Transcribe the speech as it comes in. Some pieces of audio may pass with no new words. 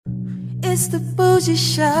It's the bougie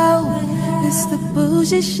show. It's the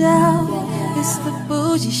bougie show. It's the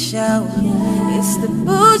bougie show. It's the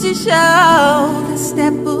bougie show. It's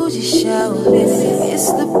that bougie show.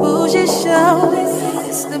 It's the bougie show.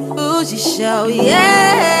 It's the bougie show. Yeah.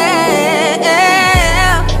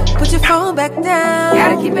 Put your phone back down.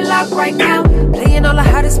 Gotta keep it locked right now. Playing all the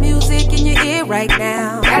hottest music in your ear right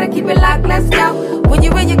now. Gotta keep it locked, let's go. When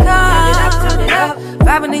you're in your car, turn it up.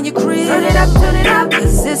 Vibing in your crib, turn it up, turn it up.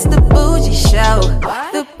 Cause it's the bougie show.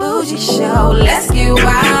 The bougie show. Let's get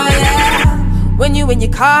wild, yeah. When you in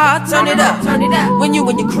your car, turn it up, turn it up. When you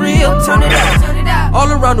in your crib, turn it up, turn it up. All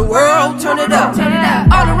around the world, turn it up, turn it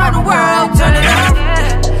up. All around the world, turn it up.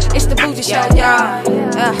 It's the bougie show, y'all.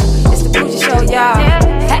 It's the bougie show, y'all.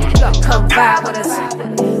 Come vibe with us.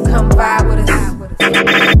 Come vibe with us.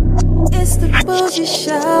 It's the bougie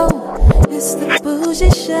show. It's the bougie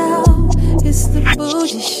show. It's the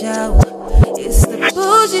bougie show. It's the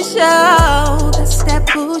bougie show. That's that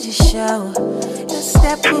bougie show. That's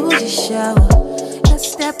that bougie show.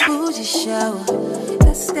 That's that bougie show.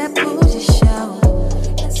 That's that bougie show.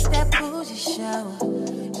 That's that bougie show.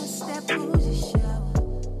 That's that bougie show.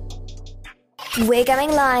 We're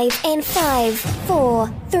going live in 5, 4,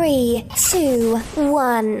 3, 2,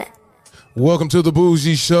 1. Welcome to the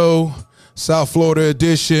Bougie Show, South Florida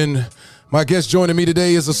edition. My guest joining me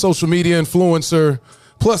today is a social media influencer,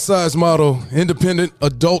 plus-size model, independent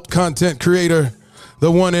adult content creator, the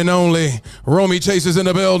one and only Romi Chases in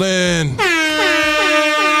the building.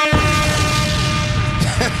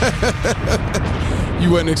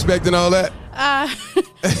 You wasn't expecting all that?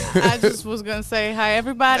 I just was going to say hi,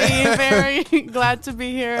 everybody. Very glad to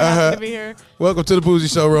be here. Happy to be here. Welcome to the Bougie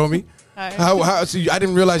Show, Romi. Hi. So I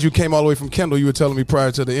didn't realize you came all the way from Kendall. You were telling me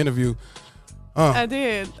prior to the interview. I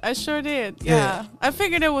did. I sure did. Yeah. I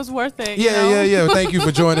figured it was worth it. Yeah. Thank you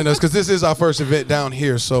for joining us because this is our first event down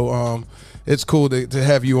here. So it's cool to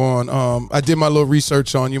have you on. I did my little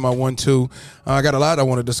research on you, my 1-2. I got a lot I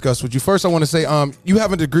want to discuss with you. First, I want to say you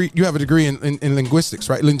have a degree. You have a degree in linguistics,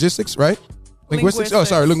 right? Linguistics, right? Linguistics. Oh,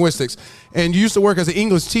 sorry, linguistics. And you used to work as an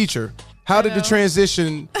English teacher. How did the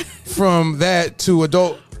transition from that to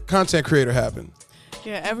adult content creator happen?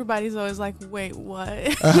 Yeah, everybody's always like, wait,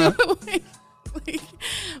 what?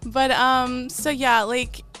 So yeah,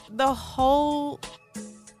 like the whole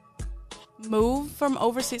move from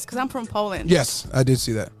overseas, because I'm from Poland. Yes, I did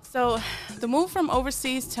see that. So the move from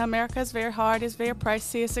overseas to America is very hard. It's very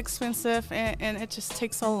pricey. It's expensive, and it just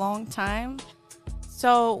takes a long time.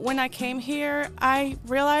 So when I came here, I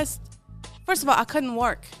realized, first of all, I couldn't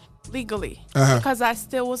work legally because I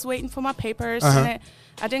still was waiting for my papers, and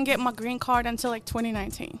I didn't get my green card until like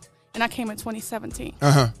 2019, and I came in 2017.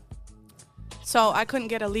 So I couldn't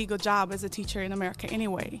get a legal job as a teacher in America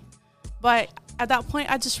anyway. But at that point,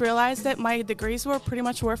 I just realized that my degrees were pretty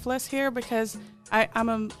much worthless here because I'm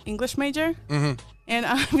an English major, and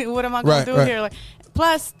I mean, what am I going to do here? Like,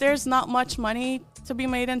 plus, there's not much money to be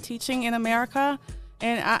made in teaching in America.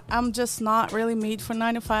 And I'm just not really made for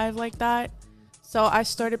 9 to 5 like that. So I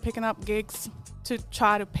started picking up gigs to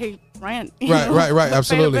try to pay rent. Right.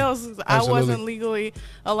 Absolutely. Pay the bills. I wasn't legally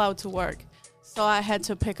allowed to work. So I had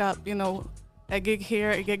to pick up, a gig here,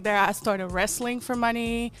 a gig there. I started wrestling for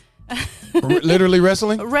money. Literally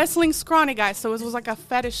wrestling? Wrestling scrawny guys. So it was like a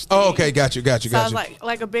fetish thing. Oh, okay. Got you. So I was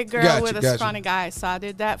like a big girl with a scrawny guy. So I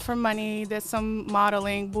did that for money. Did some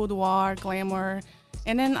modeling, boudoir, glamour.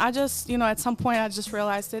 And then I just, at some point I just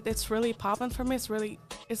realized that it's really popping for me.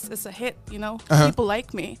 It's a hit, People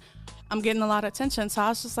like me. I'm getting a lot of attention. So I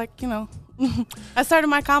was just like, I started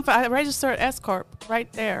my company. I registered S Corp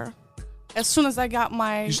right there. As soon as I got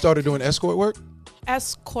my... You started doing escort work?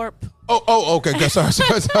 S Corp. Oh, okay. Sorry.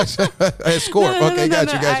 S Corp. Okay,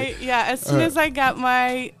 got you. As soon as I got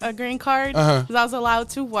my green card, because I was allowed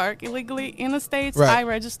to work illegally in the States, I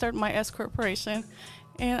registered my S Corporation.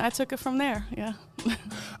 And I took it from there, yeah.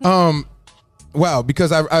 Wow,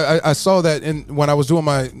 because I saw that when I was doing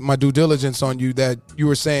my due diligence on you, that you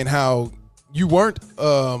were saying how you weren't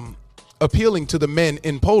appealing to the men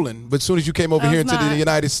in Poland, but as soon as you came over here into the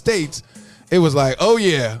United States, it was like, oh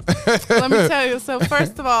yeah. Let me tell you. So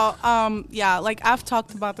first of all, I've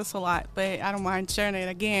talked about this a lot, but I don't mind sharing it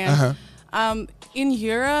again. In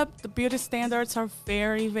Europe, the beauty standards are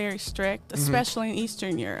very, very strict, especially in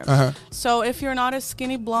Eastern Europe. So if you're not a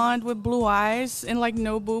skinny blonde with blue eyes and like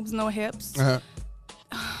no boobs, no hips,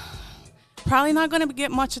 probably not going to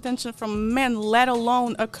get much attention from men, let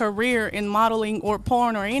alone a career in modeling or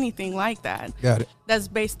porn or anything like that. Got it. That's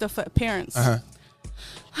based off appearance.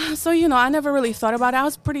 So, you know, I never really thought about it. I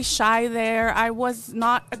was pretty shy there. I was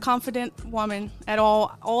not a confident woman at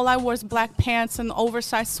all. All I wore was black pants and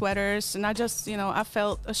oversized sweaters. And I just, you know, I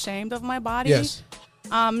felt ashamed of my body. Yes.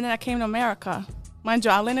 And then I came to America. Mind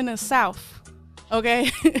you, I live in the South. Okay?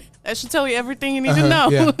 That should tell you everything you need to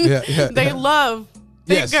know. Yeah. They love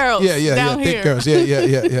thick girls down here. Thick girls.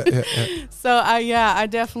 Yeah. So, I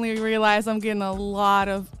definitely realized I'm getting a lot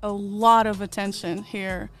of attention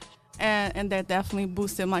here. And that definitely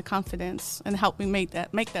boosted my confidence and helped me make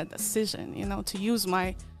that decision, you know, to use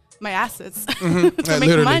my assets to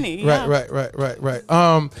make money. Right.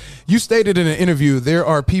 You stated in an interview, there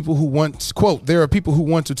are people who want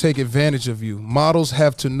to take advantage of you. Models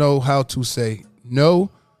have to know how to say no,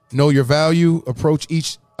 know your value, approach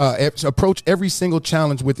every single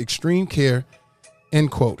challenge with extreme care, end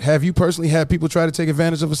quote. Have you personally had people try to take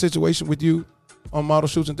advantage of a situation with you on model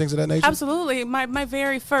shoots and things of that nature? Absolutely. My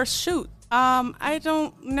very first shoot. I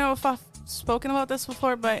don't know if I've spoken about this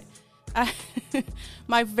before, but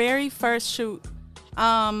my very first shoot.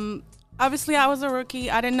 Obviously, I was a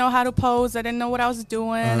rookie. I didn't know how to pose. I didn't know what I was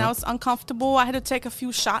doing. I was uncomfortable. I had to take a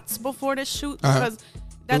few shots before the shoot because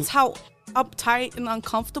that's how uptight and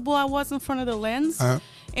uncomfortable I was in front of the lens.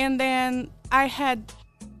 And then I had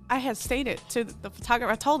stated to the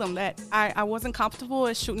photographer, I told him that I wasn't comfortable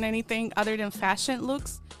with shooting anything other than fashion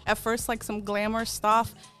looks. At first, like some glamour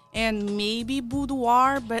stuff and maybe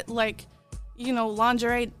boudoir, but like, you know,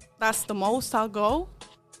 lingerie, that's the most I'll go.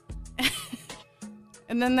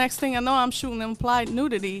 And then next thing I know, I'm shooting implied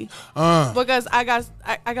nudity because I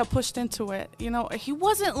got pushed into it. You know,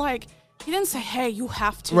 he didn't say, hey, you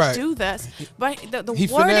have to do this. But the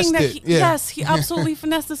wording that he absolutely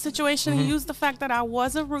finessed the situation. He used the fact that I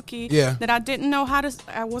was a rookie, that I didn't know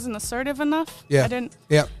I wasn't assertive enough. I didn't.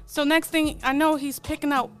 So next thing I know, he's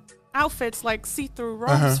picking out outfits like see-through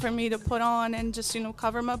robes for me to put on and just, you know,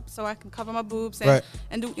 so I can cover my boobs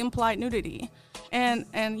and do implied nudity. And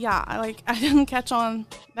I didn't catch on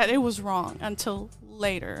that it was wrong until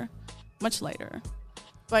later, much later.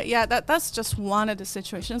 But yeah, that's just one of the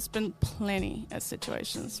situations. There's been plenty of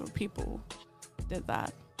situations where people did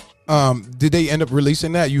that. Did they end up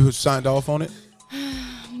releasing that? You signed off on it?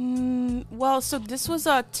 Well, so this was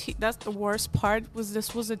that's the worst part.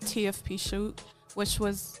 This was a TFP shoot, which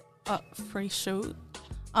was a free shoot.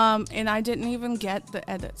 And I didn't even get the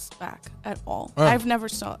edits back at all. I've never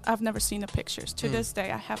seen the pictures. To this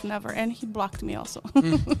day, I have never. And he blocked me also.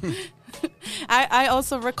 I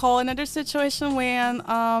also recall another situation when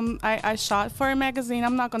I shot for a magazine.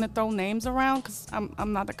 I'm not going to throw names around because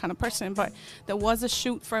I'm not the kind of person, but there was a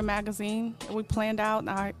shoot for a magazine that we planned out.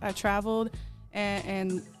 I traveled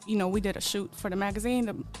and you know, we did a shoot for the magazine.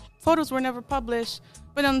 The photos were never published.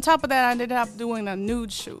 But on top of that, I ended up doing a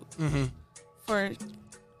nude shoot for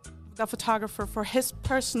the photographer for his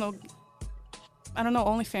personal, I don't know,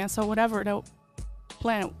 OnlyFans or whatever the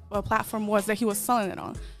platform was that he was selling it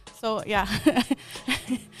on. So yeah,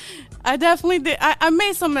 I definitely did. I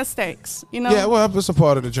made some mistakes, you know. Yeah, well, that's a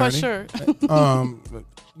part of the journey. For sure.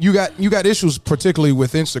 You got issues, particularly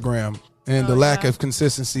with Instagram and the lack of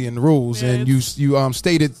consistency in the rules, and you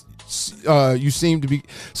stated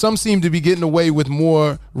some seem to be getting away with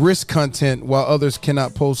more risk content while others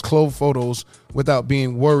cannot post clothes photos without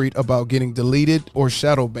being worried about getting deleted or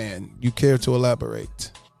shadow banned. You care to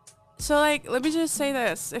elaborate? So, like, let me just say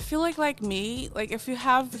this. If you look like me, like, if you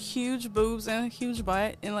have huge boobs and a huge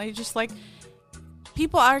butt, and, like, just, like,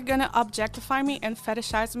 people are going to objectify me and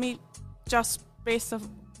fetishize me just based off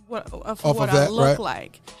what I look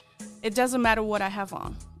like. It doesn't matter what I have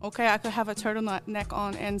on. Okay, I could have a turtleneck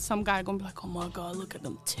on, and some guy going to be like, oh, my God, look at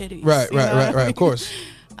them titties. Right, of course.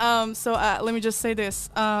 So, let me just say this.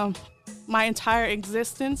 My entire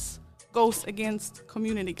existence goes against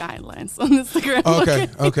community guidelines on Instagram.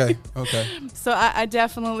 Okay. So I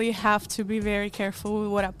definitely have to be very careful with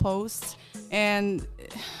what I post, and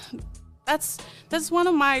that's one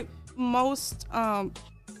of my most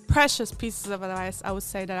precious pieces of advice I would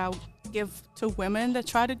say that I would give to women that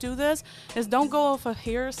try to do this is don't go off of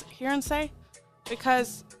hearsay,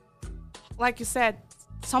 because like you said,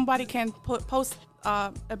 somebody can post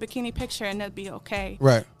a bikini picture and that'd be okay.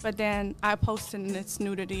 Right. But then I post in its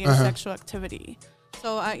nudity and sexual activity.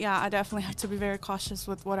 So I definitely have to be very cautious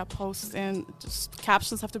with what I post, and just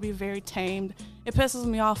captions have to be very tamed. It pisses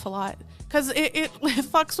me off a lot because it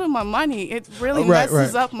fucks with my money. It really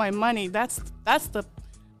messes up my money. That's the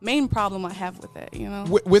main problem I have with it, you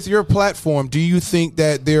know. With your platform, do you think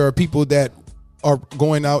that there are people that are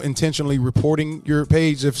going out intentionally reporting your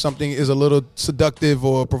page if something is a little seductive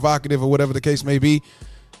or provocative or whatever the case may be,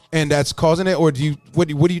 and that's causing it? Or what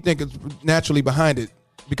do you think is naturally behind it?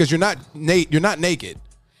 Because you're not naked.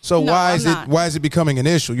 So No, why I'm is not. it becoming an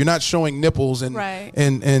issue? You're not showing nipples and Right.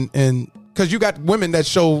 and because you got women that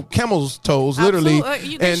show camel's toes literally.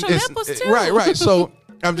 Absolutely. They show it's- nipples, too. Right. So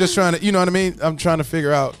I'm just trying to, you know what I mean? I'm trying to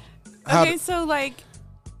figure out how. Okay, so like,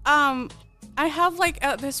 I have like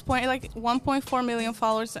at this point like 1.4 million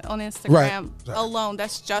followers on Instagram alone.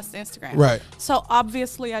 That's just Instagram. Right. So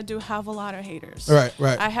obviously I do have a lot of haters. Right.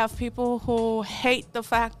 I have people who hate the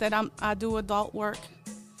fact that I do adult work.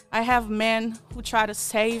 I have men who try to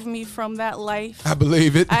save me from that life. I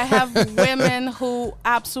believe it. I have women who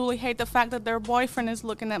absolutely hate the fact that their boyfriend is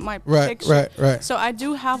looking at my picture. Right. So I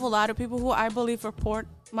do have a lot of people who I believe report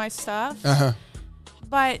my stuff.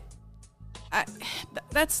 But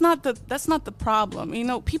that's not the problem. You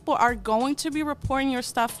know, people are going to be reporting your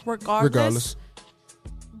stuff regardless.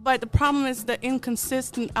 But the problem is the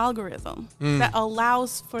inconsistent algorithm that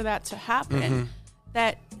allows for that to happen.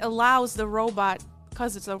 That allows the robot,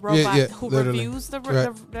 because it's a robot who literally. reviews the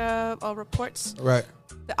reports. Right.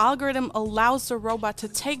 The algorithm allows the robot to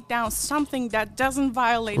take down something that doesn't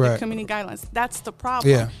violate the community guidelines. That's the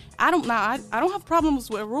problem. Yeah. I don't have problems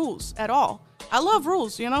with rules at all. I love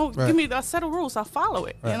rules, you know. Right. Give me a set of rules, I'll follow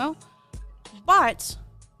it, you know. But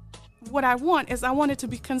what I want it to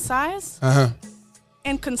be concise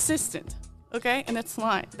and consistent, okay? And it's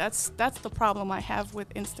not. That's the problem I have with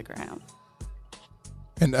Instagram.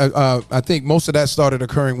 And I think most of that started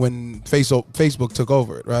occurring when Facebook took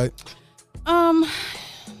over it, right?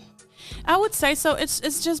 I would say so.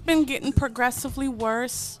 It's just been getting progressively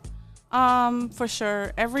worse. For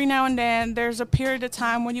sure. Every now and then there's a period of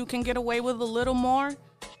time when you can get away with a little more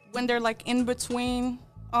when they're like in between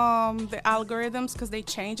the algorithms, because they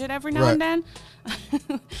change it every now and then.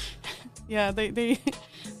 Yeah, they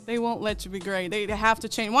won't let you be great. They have to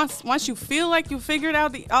change. Once you feel like you figured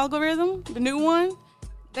out the algorithm, the new one,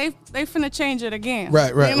 they finna change it again.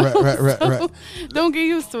 Right. So don't get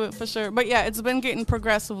used to it, for sure. But yeah, it's been getting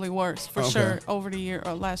progressively worse for sure over the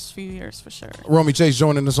last few years, for sure. Romi Chase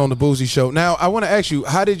joining us on the Boozy Show. Now, I want to ask you,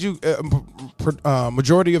 how did you?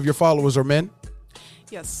 Majority of your followers are men.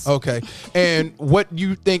 Yes. Okay. And what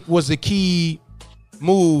you think was the key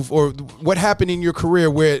move, or what happened in your career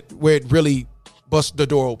where it really busted the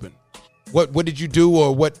door open? What did you do,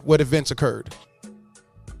 or what events occurred?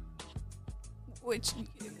 Which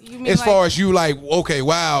you mean as far as you like, okay,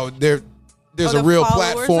 wow, there's a real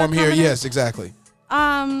platform here. Yes, exactly.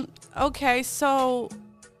 Okay, so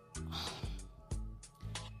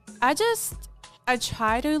I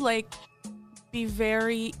try to like be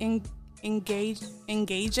very engaging and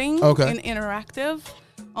interactive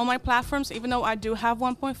on my platforms, even though I do have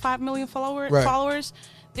 1.5 million followers.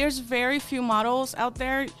 There's very few models out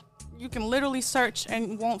there. You can literally search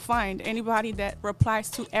and won't find anybody that replies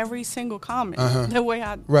to every single comment the way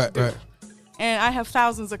I do. Right. And I have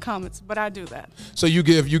thousands of comments, but I do that. So you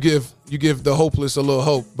give the hopeless a little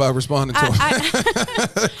hope by responding to them.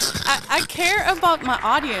 I care about my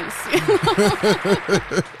audience.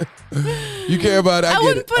 You care about it. I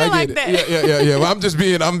wouldn't put it like it. that. Yeah. Well,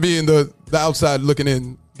 I'm being the outside looking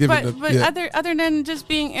in. Other than just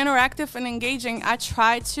being interactive and engaging, I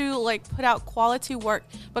try to like put out quality work,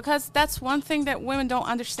 because that's one thing that women don't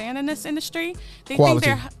understand in this industry. They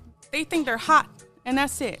think they're hot, and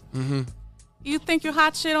that's it. You think you're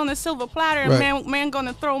hot shit on a silver platter, and man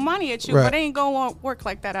gonna throw money at you, but it ain't gonna work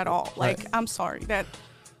like that at all. Like, I'm sorry,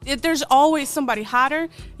 there's always somebody hotter,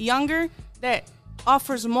 younger, that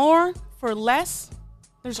offers more for less.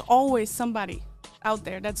 There's always somebody out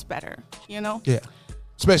there that's better, you know? Yeah.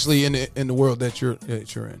 Especially in the world that you're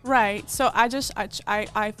in. Right. So I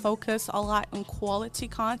focus a lot on quality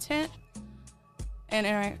content and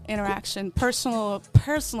interaction, personal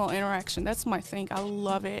interaction. That's my thing. I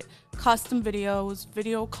love it. Custom videos,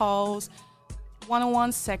 video calls,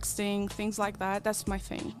 one-on-one sexting, things like that. That's my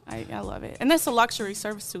thing. I love it. And that's a luxury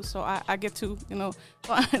service too. So I get to, you know,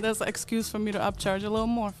 that's an excuse for me to upcharge a little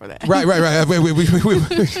more for that. Right. We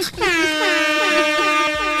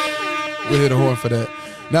hit a horn for that.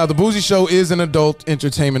 Now, the Boozy Show is an adult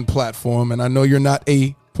entertainment platform, and I know you're not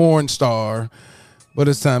a porn star, but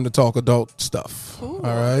it's time to talk adult stuff. Ooh,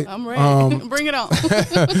 all right? I'm ready. Bring it on.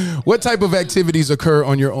 What type of activities occur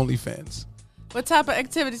on your OnlyFans? What type of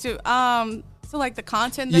activities do? So like the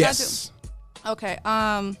content that I do? Okay.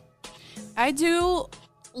 I do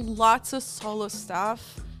lots of solo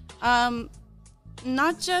stuff.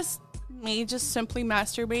 Not just me just simply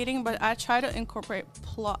masturbating, but I try to incorporate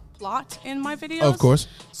plot in my videos. Of course.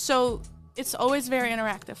 So it's always very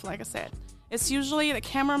interactive, like I said. It's usually the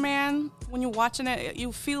cameraman. When you're watching it,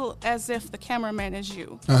 you feel as if the cameraman is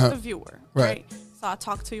you, the viewer, right? So I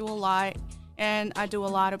talk to you a lot, and I do a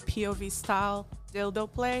lot of POV style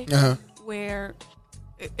dildo play, where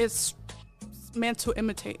it's meant to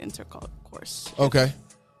imitate intercourse. Okay.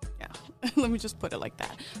 Yeah, let me just put it like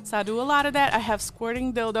that. So I do a lot of that. I have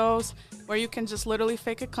squirting dildos where you can just literally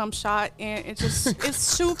fake a cum shot, and it's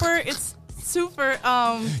super.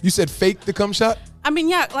 You said fake the cum shot? I mean,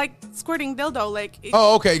 yeah, like squirting dildo, like.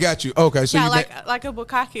 Oh, okay, got you. Okay, so yeah, you like a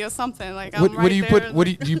bukkake or something. Like what, I'm what do you put? What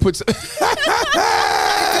do you put?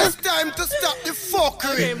 It's time to stop the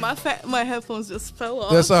fuckery. Okay, my headphones just fell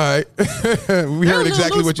off. That's all right. We heard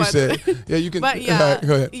exactly what you said. Yeah, you can. But yeah, all right,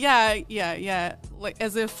 go ahead. yeah. Like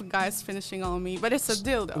as if guys finishing on me, but it's a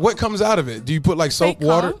dildo. What comes out of it? Do you put like soap, Fake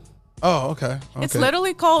water? cum. Oh, okay. It's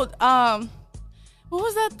literally called what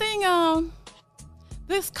was that thing?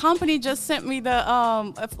 This company just sent me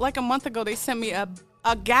like a month ago. They sent me a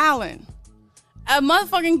gallon, a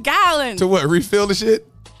motherfucking gallon. To what? Refill the shit?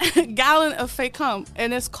 Gallon of fake cum,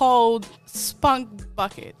 and it's called Spunk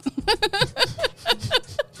Bucket.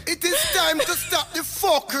 It is time to stop the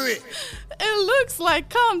fuckery. It looks like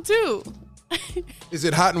cum too. Is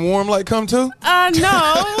it hot and warm like cum too? No.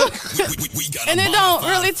 And it don't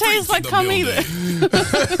really taste like cum either.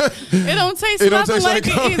 It don't taste nothing like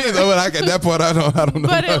it either. Well, I get that part. I don't know.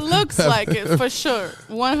 But it looks like it for sure,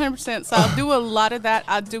 100%. So I'll do a lot of that.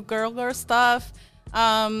 I do girl stuff.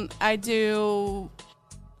 I do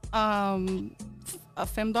a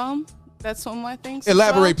femdom. That's one of my things.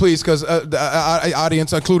 Elaborate, please, because the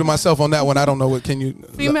audience, including myself on that one, I don't know what. Can you?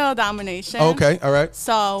 Female domination. Okay, all right.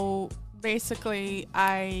 So basically,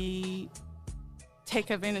 I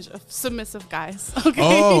take advantage of submissive guys. Okay.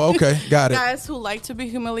 Oh, okay, got it. Guys who like to be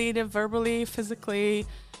humiliated verbally, physically.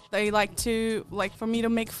 They like for me to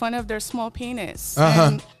make fun of their small penis.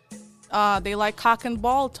 Uh-huh. And they like cock and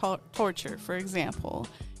ball torture, for example.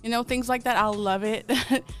 You know, things like that. I love it.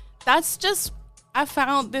 That's just, I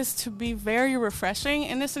found this to be very refreshing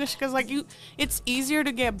in this industry because, it's easier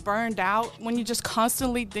to get burned out when you just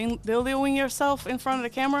constantly dildoing yourself in front of the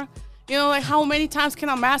camera. You know, like how many times can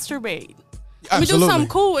I masturbate? Let me do something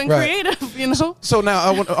cool and creative. You know. So now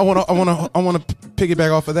I want to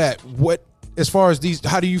piggyback off of that. What, as far as these,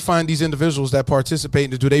 how do you find these individuals that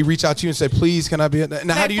participate? Do they reach out to you and say, "Please, can I be?"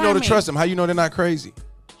 Now, how do you know to trust them? How do you know they're not crazy?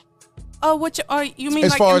 Oh, you mean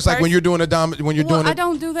as like far as like when you're doing I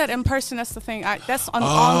don't do that in person. That's the thing. That's an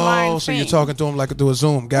online thing. So you're talking to them like through a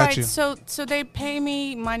Zoom. Got you. So they pay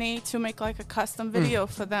me money to make like a custom video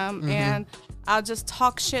for them, and I'll just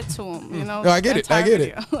talk shit to them. You know. No, I get it.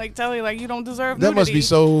 Like tell you like you don't deserve that. Nudity. Must be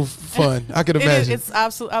so fun. I could imagine. It's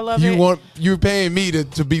absolutely. I love it. You're paying me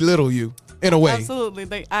to belittle you in a way.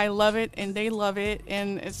 Absolutely. I love it and they love it,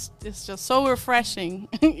 and it's just so refreshing.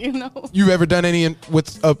 You know. You ever done any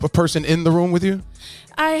with a person in the room with you?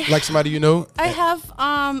 Like somebody you know? I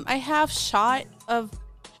have shot a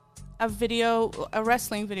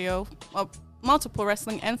wrestling video, multiple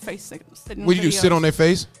wrestling and face sitting. What do you do? Sit on their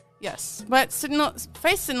face? Yes, but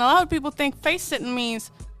face sitting. A lot of people think face sitting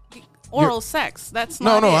means oral sex. That's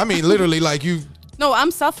not. No. it. I mean literally, like you. No,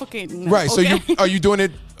 I'm suffocating them, right. Okay? So are you doing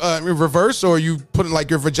it in reverse, or are you putting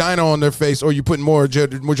like your vagina on their face, or are you putting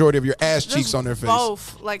majority of your ass cheeks on their face?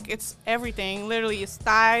 Both. Like it's everything. Literally, it's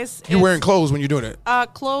thighs. You're wearing clothes when you're doing it.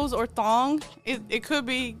 Clothes or thong. It could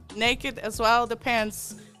be naked as well.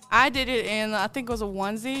 Depends. I did it in I think it was a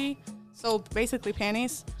onesie. So basically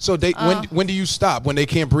panties. So when do you stop? When they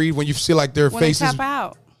can't breathe? When you feel like their faces? When they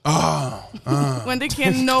tap out. When they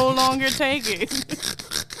can no longer take it.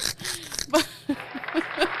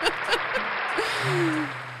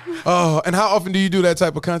 Oh, and how often do you do that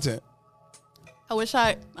type of content? I wish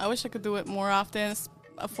I could do it more often.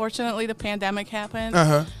 Unfortunately, the pandemic happened.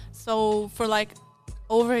 So for like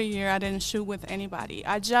over a year, I didn't shoot with anybody.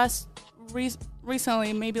 I just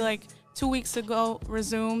recently, maybe like 2 weeks ago,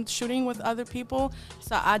 resumed shooting with other people.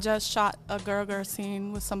 So I just shot a girl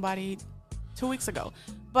scene with somebody 2 weeks ago.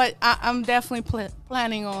 But I'm definitely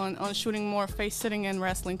planning on shooting more face sitting and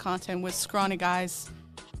wrestling content with scrawny guys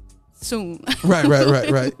soon.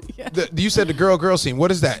 Right. Yeah. You said the girl scene. What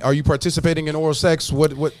is that? Are you participating in oral sex?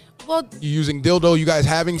 What? Well, you using dildo? You guys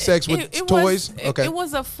having sex with toys? Okay. It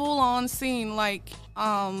was a full on scene. Like,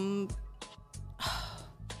 I'm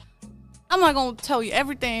not gonna tell you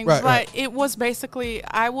everything, but it was basically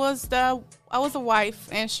I was the wife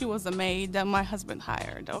and she was the maid that my husband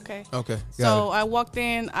hired. Okay. So I walked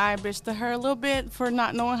in, I bitched to her a little bit for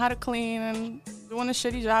not knowing how to clean and doing a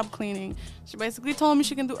shitty job cleaning. She basically told me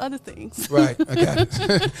she can do other things. Right. I got it.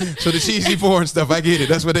 So the cheesy porn stuff, I get it.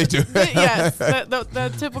 That's what they do. Yes,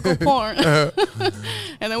 the typical porn.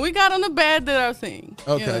 And then we got on the bed, did our thing.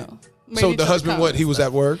 Okay. So the husband, he was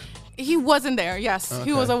at work? He wasn't there, yes. Okay.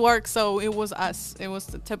 He was at work, so it was us. It was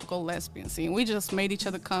the typical lesbian scene. We just made each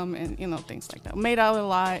other come and, things like that. Made out a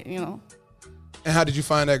lot, And how did you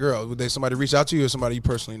find that girl? Would they somebody reach out to you or somebody you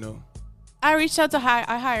personally knew? I reached out to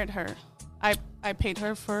I hired her. I paid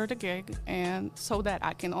her for the gig, and so that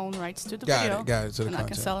I can own rights to the video. Got it. To the and content. I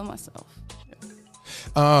can sell it myself.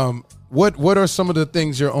 What are some of the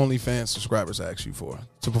things your OnlyFans subscribers ask you for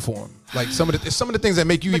to perform? Like some of the things that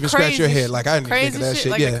make you even scratch your head. Like I didn't think of that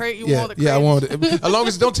shit. I want it. As long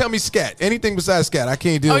as don't tell me scat. Anything besides scat, I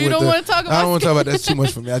can't deal with. You don't want to talk about? I don't want to talk about that. That's too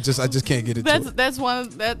much for me. I just can't get into it. That's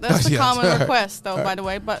a common request though, by the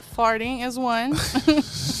way. But farting is one.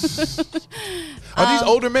 Are these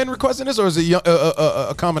older men requesting this, or is it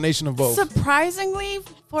a combination of both? Surprisingly,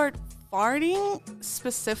 for farting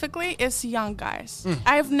specifically, it's young guys.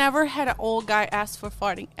 I've never had an old guy ask for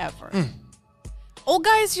farting ever. Old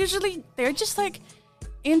guys usually, they're just like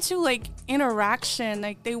into like interaction.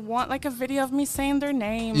 Like they want like a video of me saying their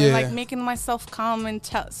name and like making myself come and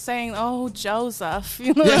saying, "Oh, Joseph,"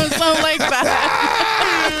 something like that.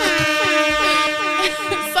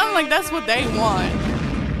 Something like that's what they want.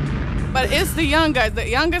 But it's the young guys. The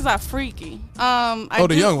young guys are freaky.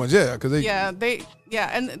 The young ones, because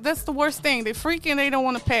and that's the worst thing. They're freaky and they don't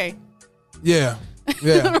want to pay. Yeah. Right?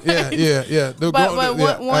 Yeah.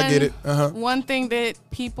 I get it. One thing that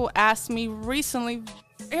people ask me recently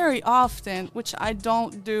very often, which I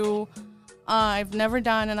don't do, I've never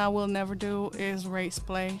done and I will never do, is race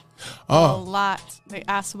play. A lot. They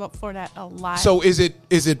ask for that a lot. So is it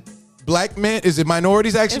black men? Is it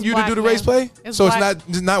minorities asking you to do the race play? It's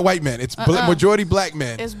not white men. It's majority black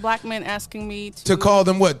men. It's black men asking me to call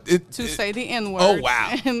them what? To say the N word. Oh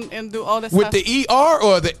wow! And do all this with stuff. the ER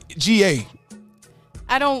or the GA.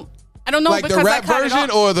 I don't know, like because the rap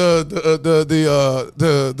version or the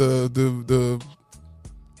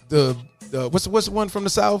what's the one from the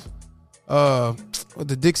South?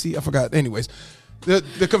 The Dixie. I forgot. Anyways.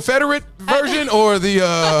 The Confederate version or the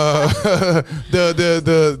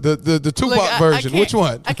Tupac version? Which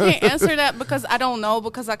one? I can't answer that because I don't know,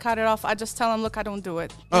 because I cut it off. I just tell them, look, I don't do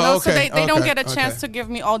it. So they don't get a chance to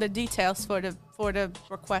give me all the details for the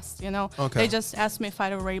request. They just ask me if I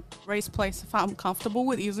had a race place, if I'm comfortable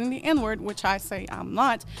with using the N-word, which I say I'm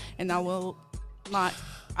not, and I will not.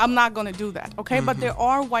 I'm not going to do that, okay? But there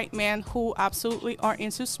are white men who absolutely are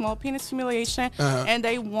into small penis humiliation, and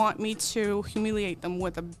they want me to humiliate them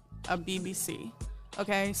with a BBC,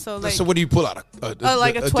 okay? So what do you pull out?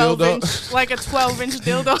 Like a 12-inch, like a 12-inch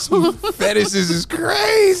dildo. Fetishes is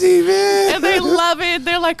crazy, man. And they love it.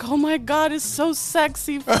 They're like, oh my God, it's so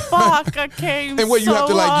sexy. Fuck, I came and what, you have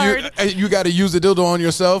to hard. you got to use the dildo on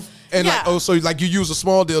yourself? And so you use a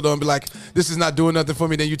small dildo and be like, this is not doing nothing for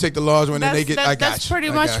me. Then you take the large one and they get. That's pretty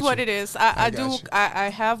much what it is. I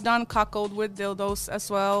have done cuckold with dildos as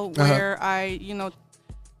well, where I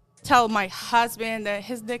tell my husband that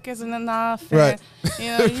his dick isn't enough. Right.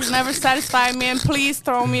 And, he's never satisfied me, and please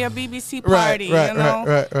throw me a BBC party. Right.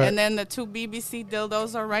 And then the two BBC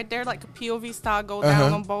dildos are right there, like a POV style. Go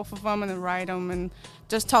down on both of them and then ride them and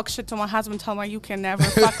just talk shit to my husband. Tell him you can never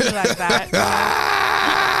fuck me like that.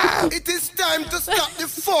 It is time to stop the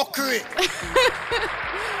fuckery.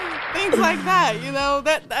 Things like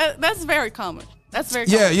that, that's very common. That's very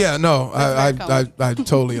common. Yeah, no, I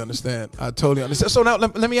totally understand. So now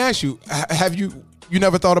let me ask you, have you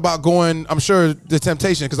never thought about going, I'm sure the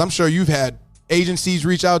temptation, because I'm sure you've had agencies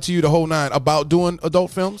reach out to you the whole nine about doing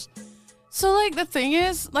adult films? So the thing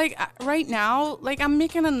is, right now, I'm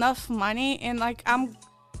making enough money and I'm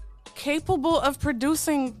capable of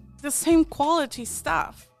producing the same quality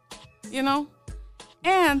stuff,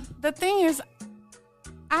 And the thing is,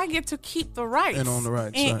 I get to keep the rights. And on the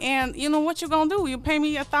rights. And you know what you're going to do? You pay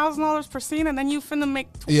me $1,000 per scene and then you finna make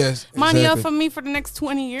money off of me for the next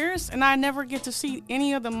 20 years and I never get to see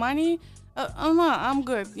any of the money. I'm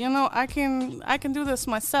good. I can do this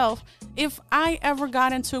myself. If I ever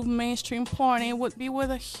got into mainstream porn, it would be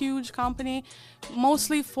with a huge company,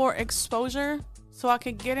 mostly for exposure, so I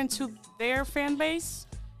could get into their fan base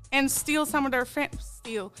and steal some of their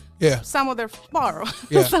borrow some of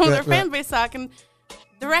their fan base, so I can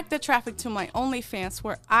direct the traffic to my OnlyFans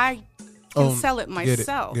where I can sell it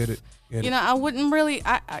myself. Get it. I wouldn't really.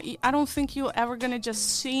 I don't think you're ever gonna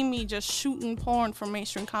just see me just shooting porn for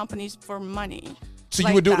mainstream companies for money. So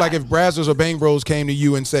you would do it like if Brazzers or Bang Bros came to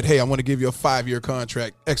you and said, "Hey, I want to give you a 5-year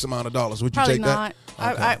contract, X amount of dollars." Would you take that?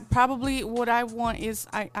 Probably not. I probably what I want is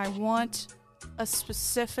I want a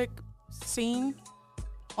specific scene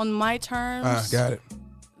on my terms. Got it.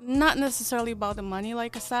 Not necessarily about the money,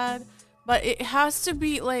 like I said, but it has to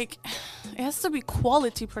be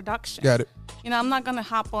quality production. Got it. I'm not gonna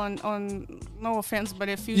hop on. No offense, but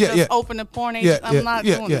if you just open a porn agent, I'm not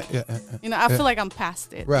doing it. I feel like I'm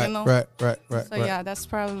past it. Right. So that's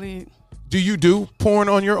probably. Do you do porn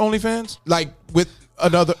on your OnlyFans, like with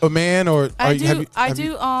a man, or I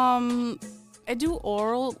do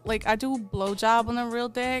oral, like I do blowjob on a real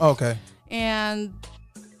dick. Okay. And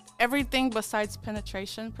everything besides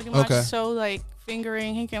penetration, pretty much. Okay. So like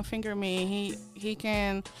fingering, he can finger me. He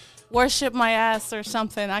can worship my ass or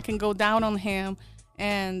something. I can go down on him,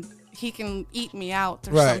 and he can eat me out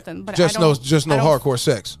or something. But just no hardcore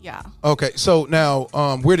sex. Yeah. Okay. So now,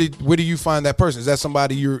 where do you find that person? Is that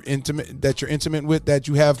somebody you're intimate with, that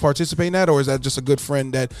you have participating in that, or is that just a good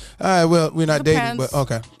friend that well, we're not dating, but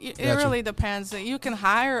okay. It really depends. You can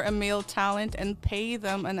hire a male talent and pay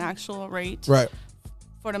them an actual rate. Right.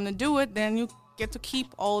 For them to do it, then you get to keep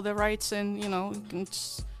all the rights, and you can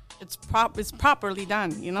it's properly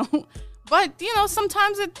done. But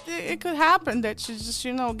sometimes it could happen that you're just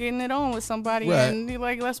getting it on with somebody, right. and you're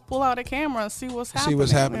like, let's pull out a camera and see what's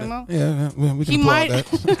happening. Yeah, we can applaud that.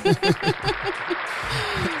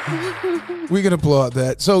 We can applaud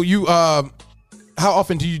that. So you, how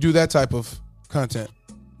often do you do that type of content?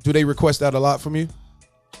 Do they request that a lot from you?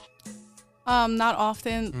 Not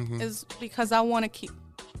often, is because I want to keep.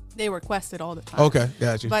 They request it all the time. Okay,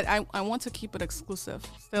 got you. But I want to keep it exclusive.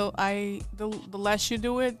 So the less you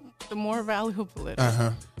do it, the more valuable it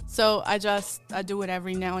is. So I do it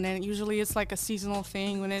every now and then. Usually it's like a seasonal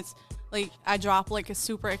thing when it's like I drop like a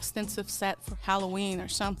super extensive set for Halloween or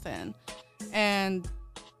something, and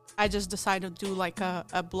I just decide to do like a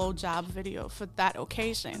blowjob video for that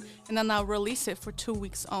occasion, and then I'll release it for 2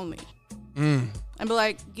 weeks only. And be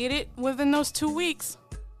like, get it within those 2 weeks.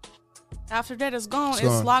 After that, it's gone.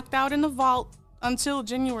 It's locked out in the vault until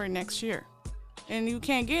January next year. And you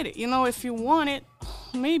can't get it. If you want it,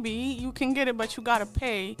 maybe you can get it, but you got to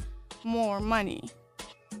pay more money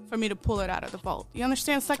for me to pull it out of the vault. You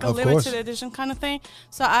understand? It's like a limited edition kind of thing.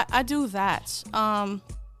 So I do that.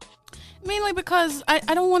 Mainly because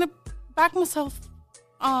I don't want to back myself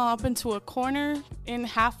up into a corner and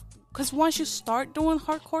because once you start doing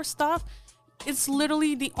hardcore stuff, it's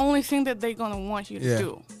literally the only thing that they're going to want you to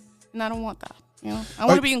do. And I don't want that. I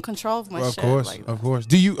want to be in control of my shit. Of course.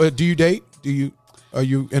 Do you date? Are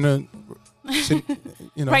you in a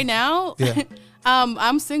right now? Yeah.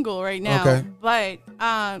 I'm single right now. Okay. But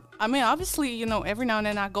obviously, every now and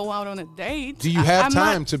then I go out on a date. Do you have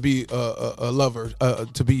time to be a lover,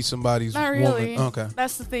 to be somebody's not really. woman? Okay.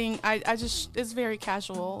 That's the thing. I just it's very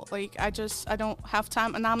casual. Like I don't have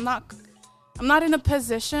time, and I'm not in a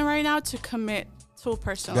position right now to commit to a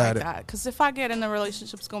person that. Because if I get in a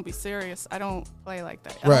relationship, it's gonna be serious. I don't play like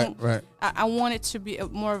that. Right. I want it to be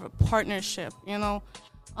more of a partnership. And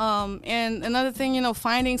another thing,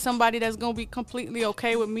 finding somebody that's gonna be completely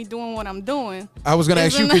okay with me doing what I'm doing. I was gonna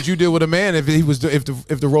ask you, could you deal with a man if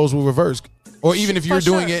the roles were reversed, or even if you're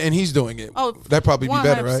doing it and he's doing it? Oh, that'd probably be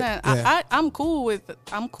better, right? Yeah. I'm cool with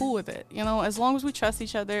it. As long as we trust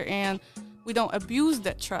each other and we don't abuse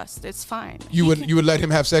that trust, it's fine. You would let him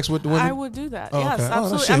have sex with the women? I would do that. Oh, yes, okay.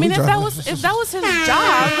 absolutely. Shit, if that was his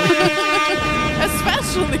job,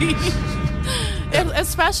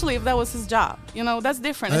 especially if that was his job, that's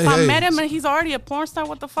different. If I met him and he's already a porn star,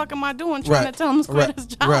 what the fuck am I doing trying to tell him to quit his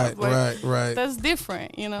job? Right. That's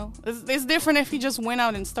different. It's different if he just went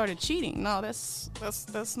out and started cheating. No, that's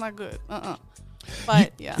not good.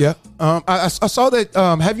 But yeah. I saw that.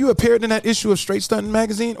 Have you appeared in that issue of Straight Stunting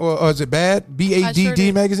magazine, or is it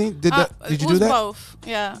BADD magazine? Did you do that? Both.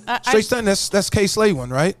 Yeah. Straight Stunting. That's K Slay one,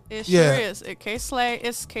 right? It sure is.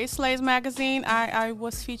 It's K Slay's magazine. I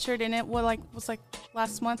was featured in it. Was like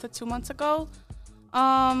last month or 2 months ago,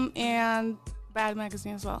 and BADD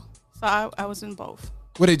magazine as well. So I was in both.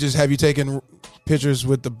 Would they just have you taking pictures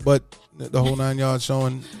with the butt, the whole 9 yards,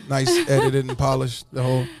 showing nice, edited and polished, the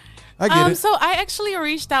whole? I get it. So I actually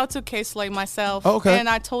reached out to K Slay myself. Okay. And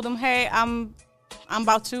I told him, hey, I'm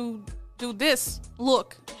about to do this.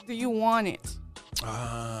 Look, do you want it?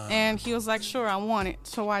 And he was like, sure, I want it.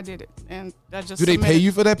 So I did it. And I just Do they pay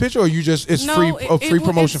you for that picture, or you just free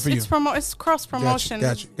promotion for you? It's cross promotion.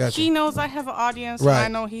 Gotcha. He knows I have an audience, and I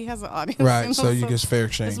know he has an audience. Right. So you get fair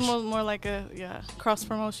exchange. It's more like a cross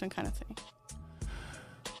promotion kind of thing.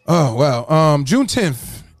 Oh wow. June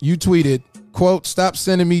 10th, you tweeted, quote, "Stop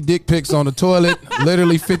sending me dick pics on the toilet.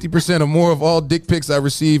 Literally 50% or more of all dick pics I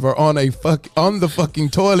receive are on the fucking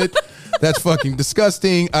toilet. That's fucking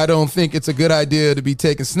disgusting. I don't think it's a good idea to be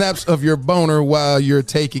taking snaps of your boner while you're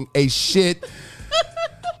taking a shit.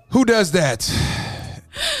 Who does that?"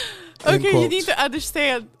 Okay, you need to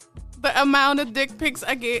understand. The amount of dick pics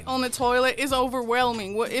I get on the toilet is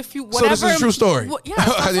overwhelming. So this is a true story.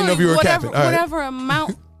 I didn't know if you were capping. Whatever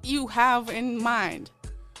amount you have in mind.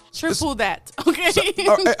 Triple that, okay?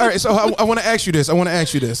 All right, so I want to ask you this.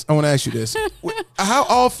 how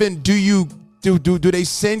often do they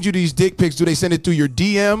send you these dick pics? Do they send it through your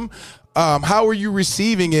DM? How are you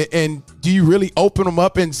receiving it? And do you really open them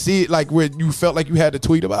up and see it like where you felt like you had to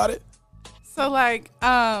tweet about it? So like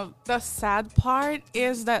the sad part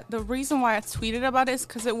is that the reason why I tweeted about it is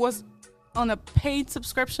because it was on a paid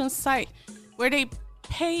subscription site where they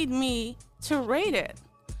paid me to rate it.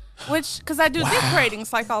 Which, because I do dick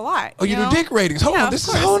ratings like a lot. Oh, you do dick ratings? Hold on, this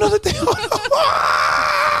is a whole other thing.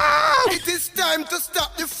 It is time to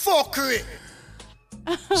stop the fuckery.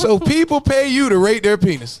 So people pay you to rate their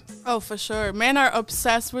penis? Oh, for sure. Men are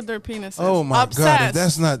obsessed with their penises. Oh my obsessed.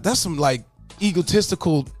 God, that's some like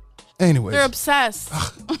egotistical. Anyways, they're obsessed.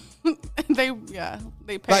 they pay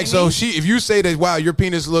like, me. so if you say that, wow, your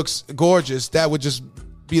penis looks gorgeous, that would just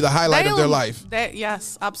be the highlight of their life.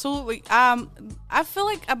 Yes, absolutely. I feel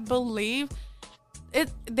like I believe it.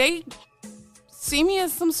 They see me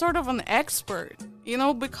as some sort of an expert,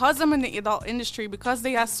 because I'm in the adult industry, because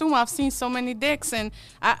they assume I've seen so many dicks, and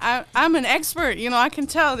I'm an expert. I can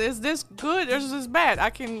tell, is this good or is this bad? I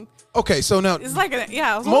can. Okay, so now it's like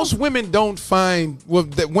most women don't find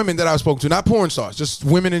women that I've spoken to, not porn stars, just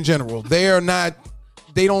women in general.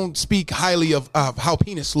 They don't speak highly of how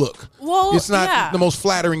penis look. Well, it's not the most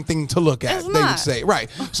flattering thing to look at. They would say, right?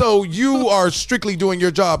 So you are strictly doing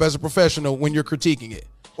your job as a professional when you're critiquing it,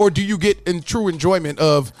 or do you get true enjoyment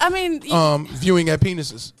of? Viewing at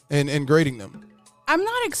penises and grading them. I'm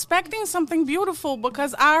not expecting something beautiful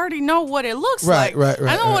because I already know what it looks like. Right.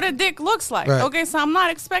 I know what a dick looks like. Right. Okay, so I'm not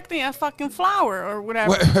expecting a fucking flower or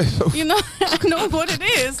whatever. I know what it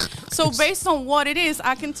is. So based on what it is,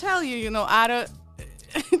 I can tell you,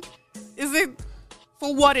 is it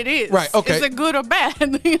for what it is? Right. Okay. Is it good or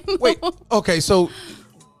bad? Wait. Okay. So,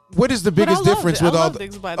 what is the biggest difference with all the?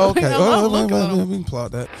 Dicks, by the way. Let me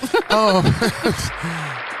applaud that.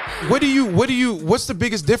 What's the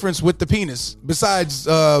biggest difference with the penis besides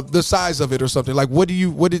the size of it or something? Like,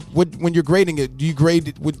 when you're grading it, do you grade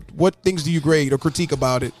it with what things do you grade or critique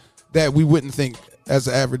about it that we wouldn't think as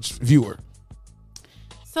an average viewer?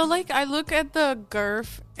 So, like, I look at the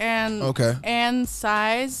girth and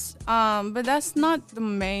size, but that's not the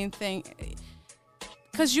main thing.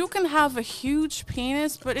 Because you can have a huge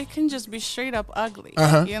penis, but it can just be straight up ugly,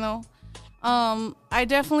 I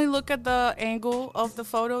definitely look at the angle of the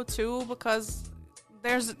photo, too, because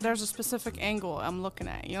there's a specific angle I'm looking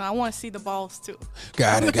at. I want to see the balls, too.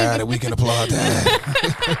 Got it. We can applaud that.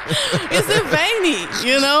 Is it veiny,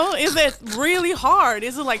 Is it really hard?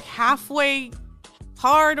 Is it, like, halfway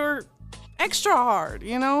hard or extra hard,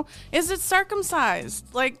 Is it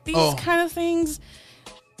circumcised? Like, these kind of things,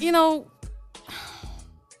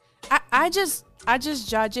 I just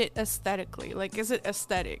judge it aesthetically. Like, is it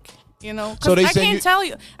aesthetic? So I can tell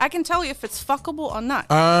you if it's fuckable or not.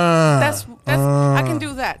 That's I can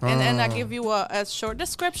do that, and I give you a short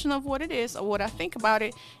description of what it is or what I think about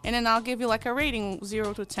it, and then I'll give you like a rating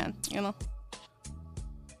 0 to 10.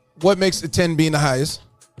 What makes a 10 being the highest?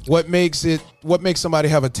 What makes somebody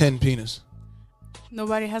have a 10 penis?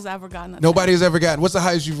 Nobody has ever gotten that. Nobody has ever gotten. What's the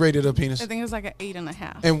highest you've rated a penis? I think it was like an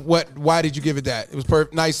 8.5. And why did you give it that? It was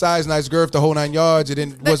nice size, nice girth, the whole 9 yards.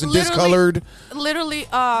 It wasn't discolored. Literally,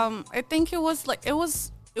 I think it was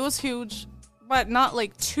huge, but not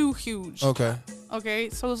like too huge. Okay.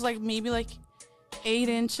 So it was like maybe like 8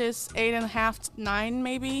 inches, 8.5 to 9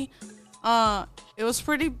 maybe. It was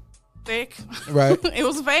pretty thick. Right. It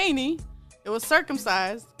was veiny. It was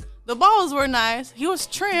circumcised. The balls were nice. He was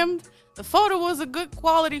trimmed. The photo was a good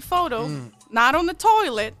quality photo, not on the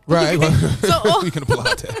toilet. Right. So we can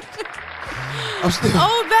applaud that.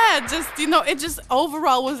 All that, it just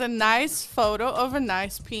overall was a nice photo of a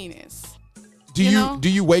nice penis. Do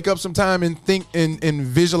you wake up sometime and think and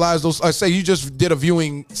visualize those? Say you just did a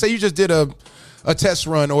viewing. Say you just did a test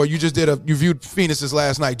run, or you viewed penises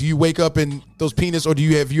last night. Do you wake up in those penis, or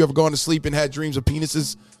have you ever gone to sleep and had dreams of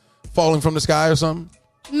penises falling from the sky or something?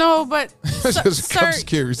 No, but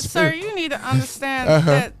sir, you need to understand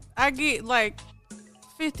that I get like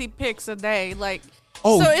 50 pics a day. Like,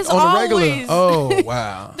 so it's on always, the regular. Oh,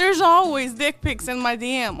 wow. There's always dick pics in my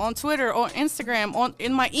DM, on Twitter, on Instagram,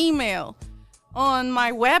 in my email, on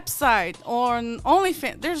my website, on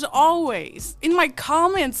OnlyFans. There's always in my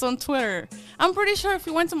comments on Twitter. I'm pretty sure if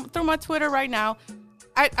you went through my Twitter right now,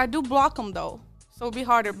 I do block them though, so it'll be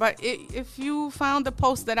harder. But if you found a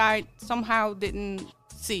post that I somehow didn't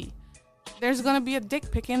see, there's gonna be a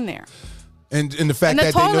dick pic in there. And the fact and the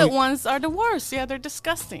that toilet ones are the worst. Yeah, they're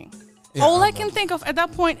disgusting. Yeah, All I can think of at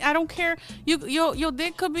that point, I don't care. Your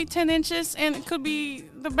dick could be 10 inches and it could be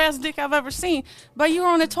the best dick I've ever seen, but you're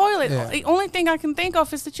on the toilet. Yeah. The only thing I can think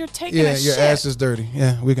of is that you're taking a Yeah, shit. your ass is dirty.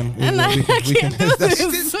 Yeah, we can. I can't do that's- this.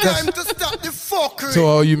 It's time to stop the fuckery. To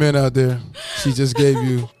all you men out there, she just gave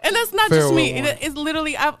you. And that's not Fair just me. warning. It's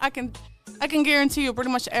literally, I can guarantee you,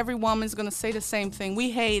 pretty much every woman is gonna say the same thing.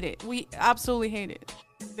 We hate it. We absolutely hate it.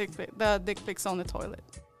 The dick pics on the toilet.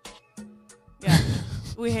 Yeah,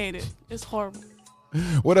 we hate it. It's horrible.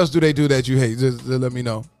 What else do they do that you hate? Just let me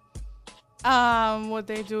know. What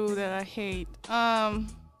they do that I hate.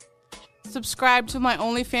 Subscribe to my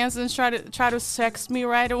OnlyFans and try to sext me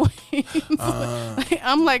right away.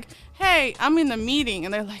 I'm like, hey, I'm in a meeting,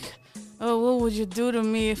 and they're like, oh, what would you do to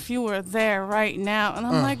me if you were there right now? And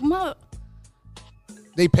I'm like, mother.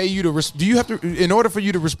 They pay you to. Do you have to? In order for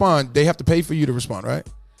you to respond, they have to pay for you to respond, right?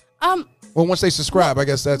 Well, once they subscribe, I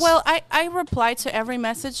guess that's. Well, I reply to every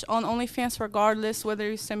message on OnlyFans regardless whether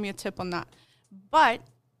you send me a tip or not. But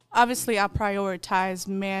obviously, I prioritize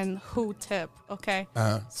men who tip. Okay.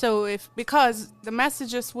 So because the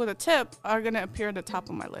messages with a tip are gonna appear at the top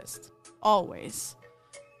of my list always.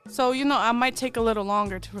 So I might take a little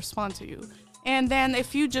longer to respond to you. And then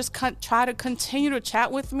if you just try to continue to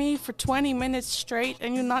chat with me for 20 minutes straight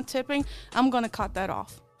and you're not tipping, I'm gonna cut that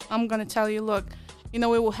off. I'm gonna tell you, look, it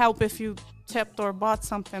will help if you tipped or bought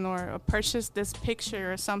something or purchased this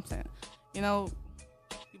picture or something. You're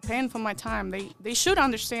paying for my time. They should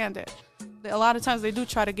understand it. A lot of times they do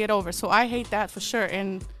try to get over. So I hate that for sure.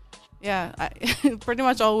 And yeah, pretty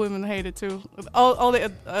much all women hate it too. All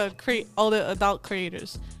the adult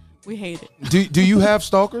creators, we hate it. Do you have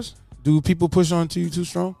stalkers? Do people push on to you too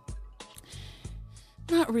strong?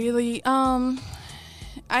 Not really. I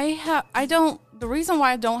don't. The reason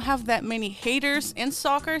why I don't have that many haters and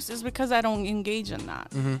stalkers is because I don't engage in that.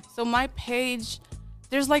 Mm-hmm. So my page,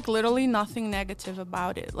 there's like literally nothing negative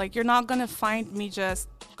about it. Like you're not gonna find me just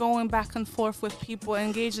going back and forth with people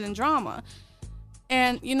engaging in drama.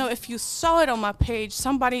 And if you saw it on my page,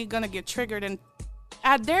 somebody gonna get triggered and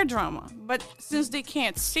add their drama. But since they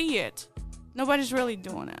can't see it, nobody's really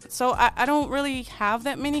doing it. So I don't really have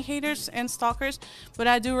that many haters and stalkers, but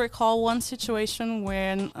I do recall one situation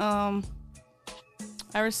when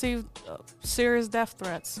I received serious death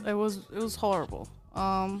threats. It was horrible.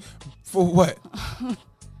 For what?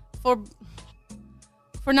 For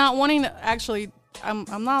not wanting to, actually, I'm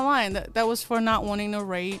not lying. That was for not wanting to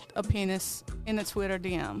rate a penis in a Twitter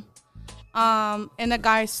DM. And the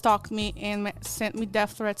guy stalked me and sent me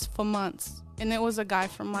death threats for months. And it was a guy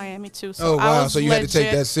from Miami too. So oh wow! I was So you had to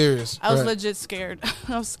take that serious. I was Right. legit scared.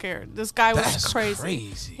 I was scared. This guy was That's crazy.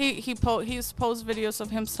 crazy. He used to post videos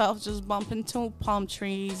of himself just bumping into palm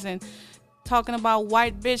trees and talking about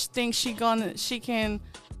white bitch thinks she can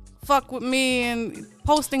fuck with me and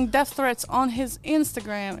posting death threats on his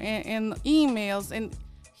Instagram and emails, and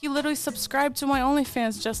he literally subscribed to my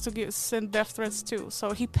OnlyFans just to send death threats too.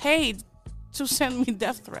 So he paid to send me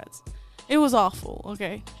death threats. It was awful,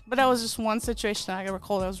 okay? But that was just one situation I can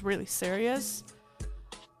recall that was really serious.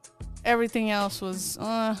 Everything else was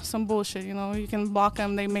some bullshit, You can block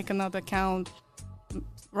them, they make another account,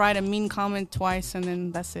 write a mean comment twice, and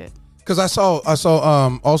then that's it. Because I saw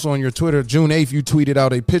also on your Twitter, June 8th, you tweeted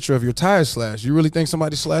out a picture of your tire slash. You really think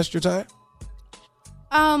somebody slashed your tire?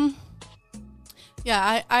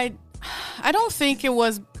 Yeah, I don't think it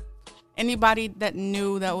was anybody that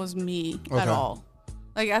knew that was me at all.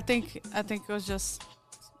 Like I think it was just,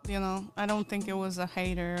 I don't think it was a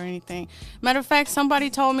hater or anything. Matter of fact, somebody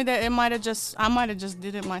told me that I might have just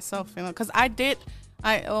did it myself, because a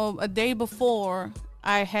day before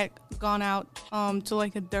I had gone out to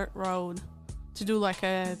like a dirt road to do like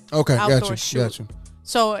a outdoor shoot. Got you.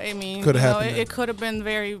 So I mean, Could have happened. it could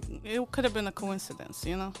have been a coincidence,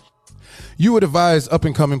 You would advise up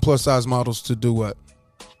and coming plus size models to do what?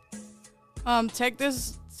 Take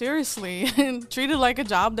this seriously and treat it like a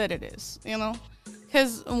job that it is,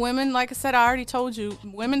 because women, like I said, I already told you,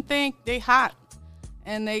 women think they hot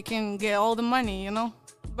and they can get all the money,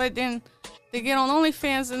 but then they get on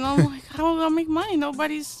OnlyFans and I'm like, how do I make money?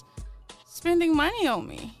 Nobody's spending money on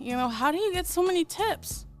me. How do you get so many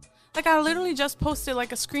tips? Like I literally just posted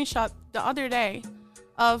like a screenshot the other day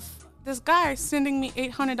of this guy sending me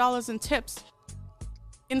 $800 in tips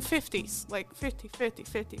in 50s, like 50, 50,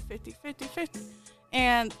 50, 50, 50, 50.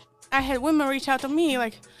 And I had women reach out to me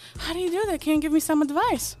like, how do you do that? Can you give me some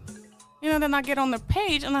advice? Then I get on their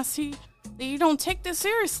page and I see that you don't take this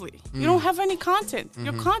seriously. You don't have any content.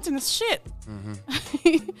 Your content is shit.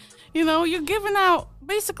 You're giving out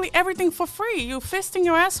basically everything for free. You're fisting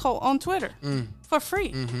your asshole on Twitter for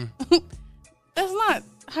free. That's not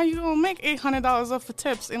how you gonna make $800 off of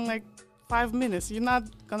tips in like 5 minutes? You're not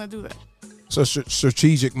gonna do that. So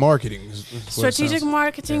strategic marketing. Strategic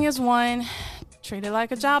marketing is one. Treat it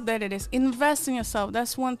like a job that it is. Invest in yourself.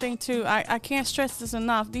 That's one thing too. I can't stress this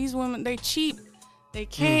enough. These women, they cheap. They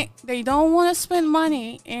can't. They don't want to spend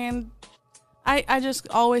money. And I just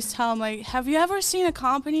always tell them, like, have you ever seen a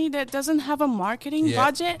company that doesn't have a marketing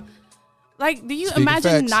budget? Like, do you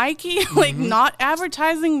imagine facts. Nike like not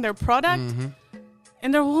advertising their product?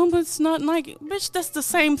 And they're, well, but it's not Nike. Bitch, that's the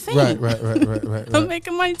same thing. Right. I'm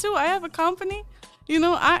making money too. I have a company. You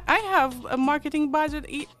know, I have a marketing budget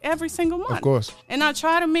every single month. Of course. And I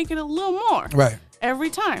try to make it a little more. Right. Every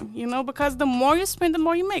time, you know, because the more you spend, the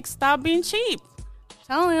more you make. Stop being cheap.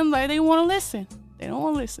 Tell them like they want to listen. They don't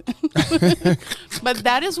want to listen. But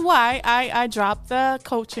that is why I dropped the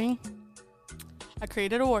coaching. I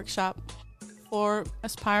created a workshop for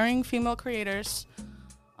aspiring female creators.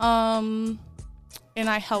 And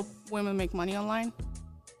I help women make money online.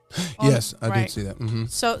 Yes, I did see that. Mm-hmm.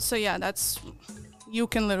 So yeah, you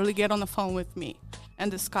can literally get on the phone with me and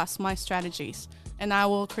discuss my strategies, and I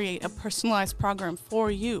will create a personalized program for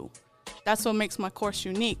you. That's what makes my course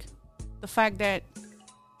unique. The fact that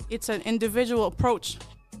it's an individual approach,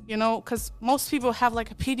 you know, because most people have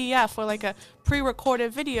like a PDF or like a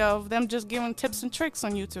pre-recorded video of them just giving tips and tricks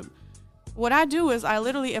on YouTube. What I do is I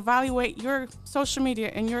literally evaluate your social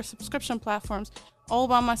media and your subscription platforms all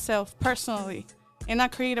by myself personally, and I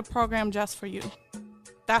create a program just for you.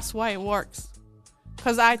 That's why it works.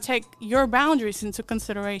 Because I take your boundaries into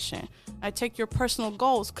consideration. I take your personal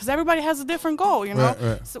goals, because everybody has a different goal, you know.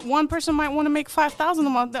 Right. So one person might want to make $5,000 a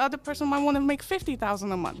month. The other person might want to make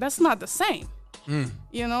 $50,000 a month. That's not the same,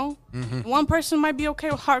 you know. One person might be okay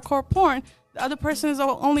with hardcore porn. The other person is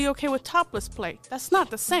only okay with topless play. That's not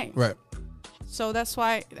the same. Right. So that's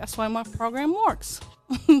why my program works.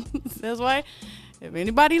 That's why, if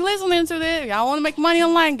anybody listening to this, y'all want to make money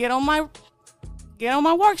online, get on my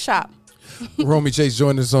workshop. Romi Chase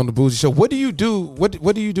joined us on the Bougie Show. What do you do?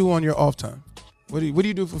 What do you do on your off time? What do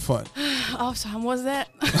you do for fun? Off time, what's that?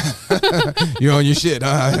 You're on your shit.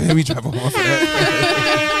 Let me drop one for that.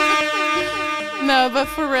 No, but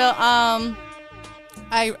for real, I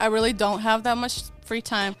really don't have that much free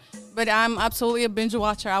time. But I'm absolutely a binge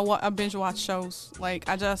watcher. I binge watch shows. Like,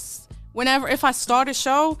 if I start a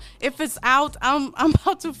show, if it's out, I'm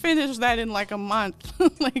about to finish that in like a month.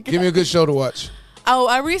 Like, Give me a good show to watch. Oh,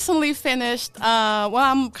 I recently finished, well,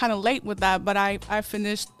 I'm kind of late with that, but I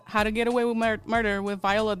finished How to Get Away with Murder with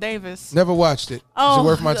Viola Davis. Never watched it. Oh, is it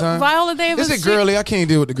worth my time? Viola Davis. Is it girly? I can't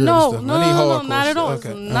deal with the girly stuff. No, I need hardcore not at all. shit.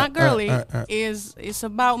 Okay. It's not girly. All right. It's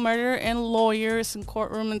about murder and lawyers and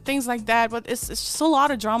courtroom and things like that, but it's just a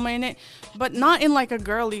lot of drama in it, but not in like a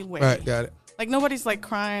girly way. Right, got it. Like, nobody's like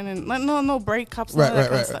crying and no breakups.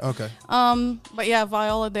 Right. Okay. But yeah,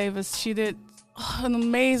 Viola Davis, she did an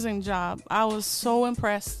amazing job. I was so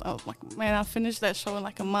impressed. I was like, man, I finished that show in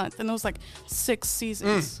like a month, and it was like 6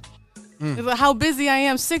 seasons. How busy I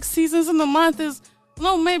am. 6 seasons in a month is,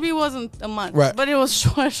 no, maybe it wasn't a month, right, but it was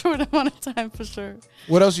short amount of time for sure.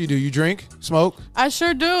 What else you do? You drink, smoke? I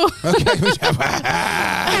sure do. Okay.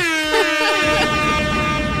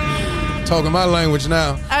 Talking my language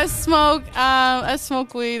now. I smoke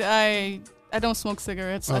weed. I don't smoke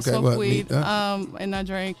cigarettes. I smoke weed. And I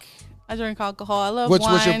drink alcohol. I love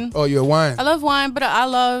wine. You're a wine. I love wine, but I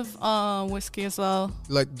love whiskey as well.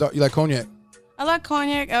 You like cognac? I like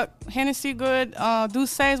cognac. Hennessy good.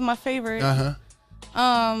 Douce is my favorite.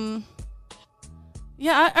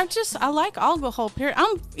 Yeah, I like alcohol. Period.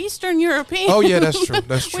 I'm Eastern European. Oh yeah, that's true.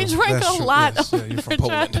 That's true. We drink a lot. Yes. Yeah, you're from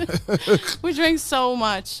Poland. We drink so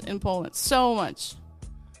much in Poland, so much.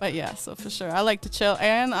 But yeah, so for sure, I like to chill,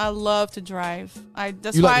 and I love to drive. You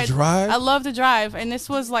like to drive? I love to drive, and this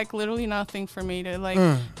was like literally nothing for me to like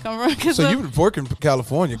come around. So you work in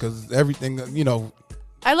California because everything, you know.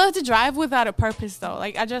 I love to drive without a purpose though.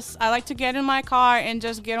 Like I like to get in my car and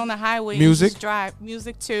just get on the highway. Music? And just drive.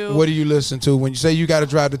 Music too. What do you listen to when you say you got to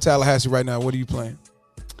drive to Tallahassee right now? What are you playing?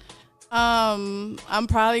 I'm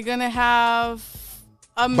probably gonna have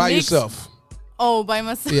a by mix. yourself. Oh, by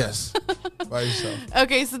myself. Yes, by yourself.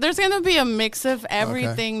 Okay, so there's gonna be a mix of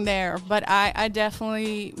everything there, but I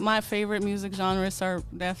definitely, my favorite music genres are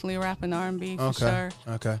definitely rap and R&B for sure.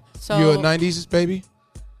 Okay. So you a '90s baby?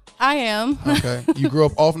 I am. Okay. You grew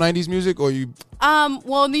up off '90s music, or you?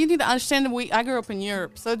 Well, you need to understand that I grew up in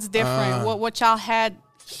Europe, so it's different. What y'all had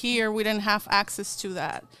here, we didn't have access to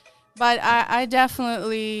that. But I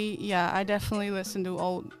definitely listen to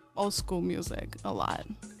old school music a lot.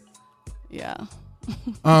 Yeah.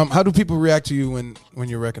 How do people react to you when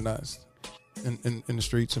you're recognized in the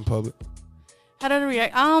streets in public? How did I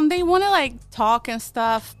react? They want to like talk and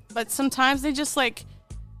stuff, but sometimes they just like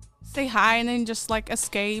say hi and then just like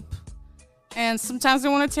escape. And sometimes they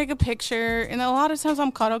want to take a picture, and a lot of times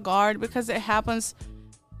I'm caught off guard because it happens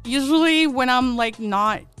usually when I'm like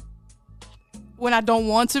not. When I don't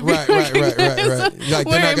want to be recognized. Right. Like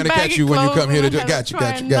they're not gonna catch you when you come here to do. Got you.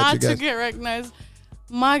 Not to get recognized.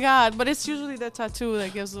 My God, but it's usually the tattoo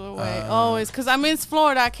that gives it away. Always, because I'm in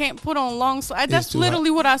Florida. I can't put on long. That's literally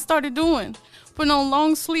what I started doing. Putting on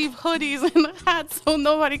long sleeve hoodies and a hat so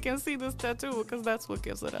nobody can see this tattoo because that's what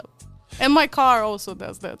gives it up. And my car also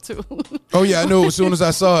does that too. Oh yeah, I knew. As soon as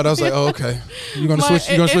I saw it, I was like, oh, okay. You gonna switch?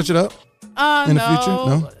 You gonna switch it up? In the future?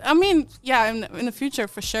 No? I mean, yeah, in the future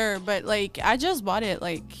for sure. But like, I just bought it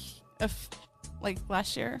like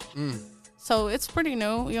last year. So it's pretty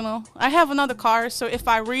new, you know. I have another car, so if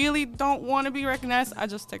I really don't want to be recognized, I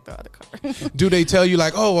just take the other car. Do they tell you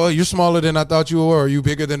like, oh, well, you're smaller than I thought you were, or you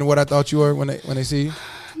bigger than what I thought you were when they see you?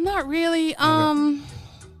 Not really. Not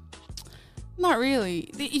really.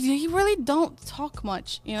 They really don't talk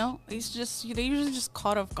much, you know. It's just they usually just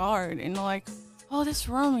caught off guard and they're like, oh, that's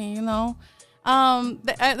Romi, you know.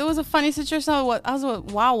 There was a funny situation. I was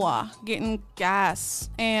with Wawa getting gas,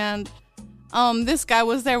 and this guy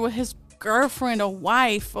was there with his girlfriend or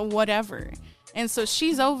wife or whatever, and so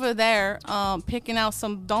she's over there picking out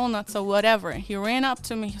some donuts or whatever. And he ran up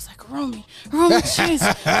to me. He was like, Romi, jeez,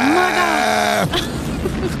 my God.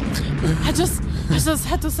 I just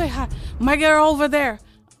had to say hi. My girl over there.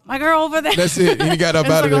 That's it. And you got up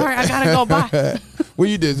out of it. it. All right, I gotta go. Bye. What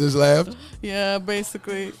you did? Just laughed? Yeah,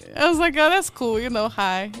 basically. I was like, oh, that's cool. You know,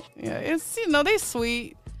 hi. Yeah, it's, you know, they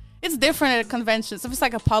sweet. It's different at conventions. If it's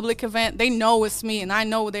like a public event, they know it's me, and I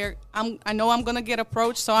know I'm gonna get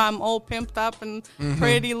approached, so I'm all pimped up and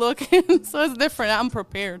pretty looking. So it's different. I'm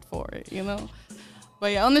prepared for it, you know.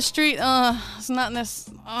 But yeah, on the street, it's not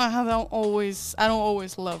necessarily. I don't always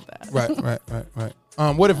love that. Right.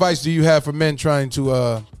 What advice do you have for men trying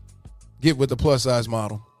to get with a plus size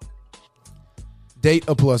model? Date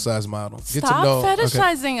a plus size model. Get Stop to know,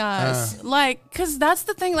 fetishizing us. Like, because that's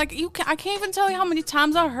the thing. Like, I can't even tell you how many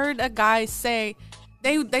times I heard a guy say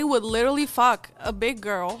they would literally fuck a big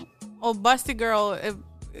girl or busty girl, a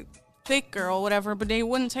thick girl, whatever, but they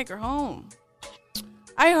wouldn't take her home.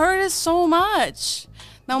 I heard it so much.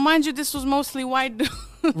 Now, mind you, this was mostly white dudes.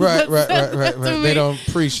 Right. They don't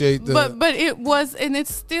appreciate the. But it was, and it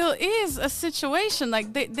still is a situation.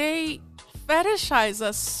 Like they fetishize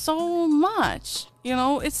us so much. You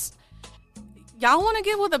know, it's y'all want to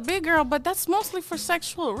get with a big girl, but that's mostly for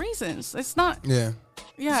sexual reasons. It's not. Yeah.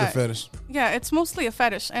 It's a fetish. Yeah, it's mostly a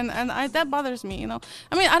fetish, and that bothers me. You know,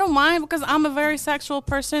 I mean, I don't mind because I'm a very sexual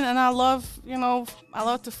person, and I love to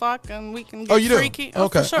fuck, and we can get freaky. Do?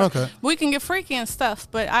 Okay, for sure. Okay. We can get freaky and stuff,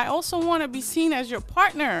 but I also want to be seen as your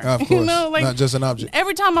partner. Of course, you know, like not just an object.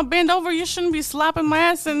 Every time I bend over, you shouldn't be slapping my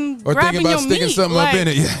ass and or grabbing thinking about your sticking meat. something up in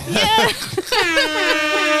it.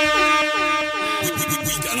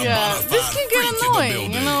 Yeah, this can get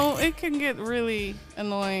annoying. You know, it can get really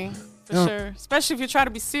annoying. For sure. Especially if you try to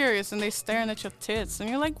be serious and they staring at your tits and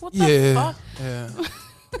you're like, what the fuck?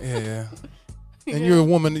 Yeah. And you're a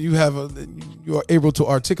woman, you are able to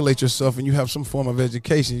articulate yourself and you have some form of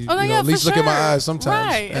education. At least look in my eyes sometimes.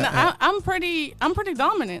 Right. And I'm pretty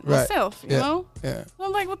dominant myself, you know? Yeah. So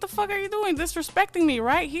I'm like, what the fuck are you doing? Disrespecting me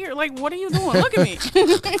right here. Like, what are you doing? Look at me. You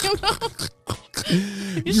know?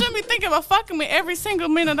 You shouldn't be thinking about fucking me every single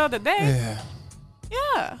minute of the day.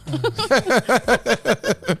 Yeah.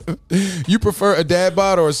 You prefer a dad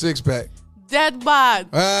bod or a six pack? Dad bod.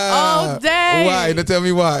 All day. Why? Now tell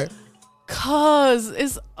me why. Cause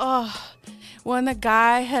it's when a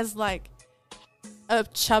guy has like a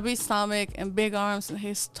chubby stomach and big arms and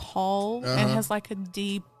he's tall and has like a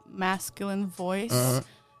deep masculine voice,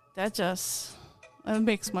 that just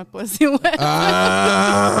makes my pussy wet.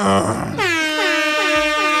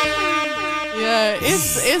 Yeah,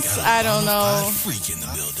 it's I don't know.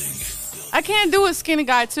 I can't do a skinny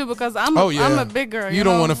guy too because I'm a big girl. You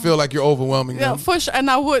don't want to feel like you're overwhelming them. Yeah, for sure, and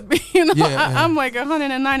I would be. You know, I'm like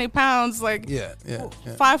 190 pounds, like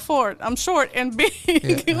 5'4". I'm short and big.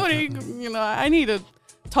 I need a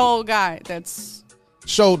tall guy that's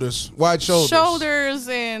wide shoulders,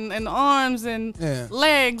 and arms and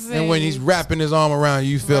legs. And when he's wrapping his arm around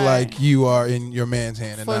you, feel like you are in your man's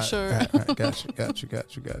hand. And for sure. Right, got you.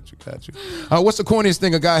 What's the corniest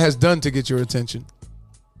thing a guy has done to get your attention?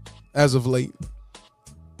 As of late,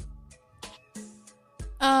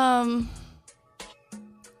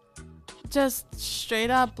 just straight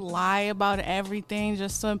up lie about everything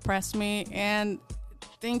just to impress me, and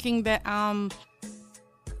thinking that I'm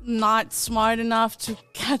not smart enough to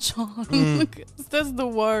catch on. That's the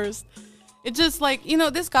worst. It just like,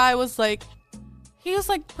 this guy was like, he was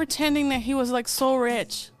like pretending that he was like so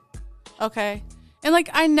rich. Okay. And like,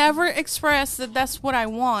 I never expressed that that's what I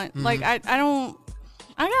want. Like, I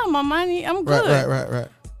got my money. I'm good. Right.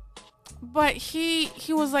 But he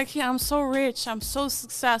was like, yeah, I'm so rich. I'm so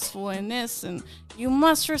successful in this. And you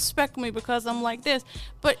must respect me because I'm like this.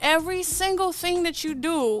 But every single thing that you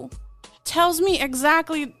do tells me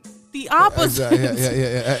exactly the opposite.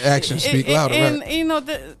 Yeah. Actions speak louder. And,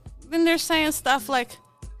 right. Then they're saying stuff like,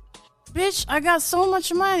 bitch, I got so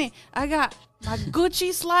much money. I got my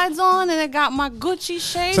Gucci slides on and I got my Gucci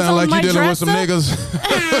shades Sound on like my you dealing with dresser. some niggas.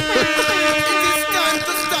 It's time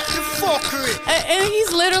to stop the fuckery. And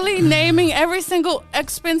he's literally naming every single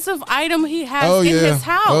expensive item he has in his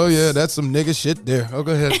house. Oh yeah, that's some nigga shit there. Oh,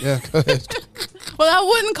 go ahead. Yeah, go ahead. Well, I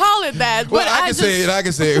wouldn't call it that. Well, but I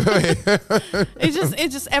can say it. Go ahead.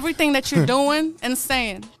 It's just everything that you're doing and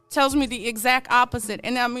saying tells me the exact opposite.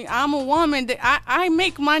 And I mean, I'm a woman that I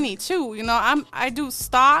make money too. I do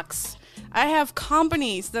stocks. I have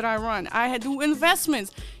companies that I run. I do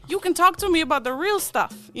investments. You can talk to me about the real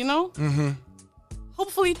stuff, Mm-hmm.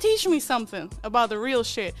 Hopefully teach me something about the real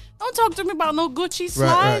shit. Don't talk to me about no Gucci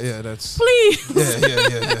slides. Right, yeah, that's... Please.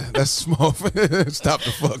 Yeah. That's small. Stop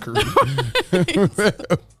the fuckery.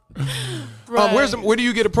 Right. Where do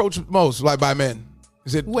you get approached most, like by men?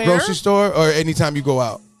 Is it Where? grocery store or anytime you go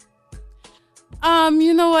out?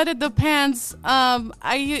 You know what? It depends.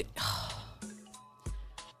 I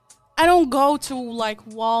don't go to like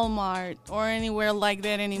Walmart or anywhere like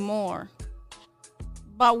that anymore.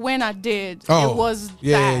 But when I did, it was that.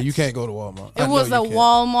 Yeah, you can't go to Walmart. It was a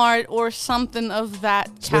Walmart or something of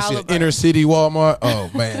that Especially caliber. an inner city Walmart.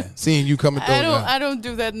 Oh man, seeing you coming through. I don't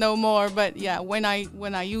do that no more. But yeah, when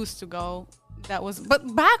I used to go, that was.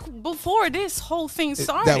 But back before this whole thing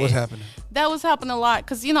started, that was happening. That was happening a lot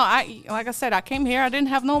because like I said, I came here. I didn't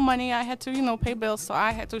have no money. I had to pay bills, so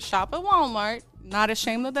I had to shop at Walmart. Not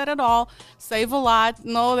ashamed of that at all. Save a lot.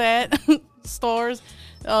 Know that stores.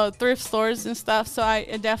 Thrift stores and stuff, so I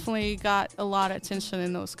definitely got a lot of attention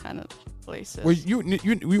in those kind of places. Well,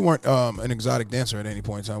 we weren't an exotic dancer at any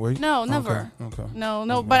point in time, were you? No, never. Okay.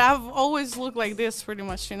 No. But I've always looked like this, pretty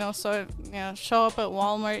much, So yeah, show up at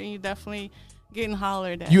Walmart and you definitely getting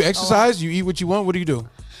hollered at. You exercise? You eat what you want? What do you do?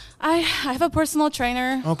 I have a personal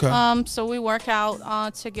trainer. Okay. So we work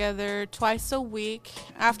out together twice a week.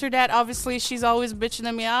 After that, obviously, she's always bitching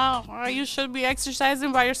at me. Oh, you should be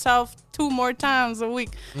exercising by yourself 2 more times a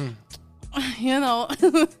week.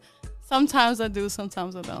 Sometimes I do,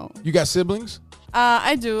 sometimes I don't. You got siblings?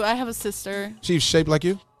 I do. I have a sister. She's shaped like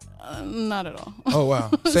you? Not at all. Oh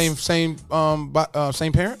wow. Same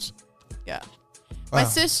parents? Yeah. Wow.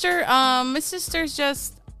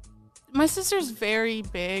 My sister's very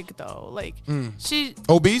big though. Like she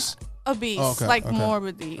obese? Obese, oh, okay, like okay.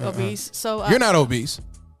 morbidly obese. So you're not obese.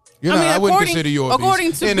 I wouldn't consider you obese.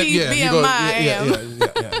 According to BMI, I am.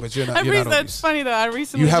 Yeah, but you're not obese. That's funny though. I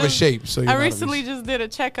recently you have a shape, so you're I not recently obese. just did a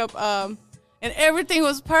checkup, and everything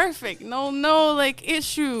was perfect. No, like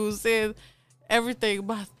issues and everything.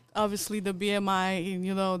 But obviously the BMI,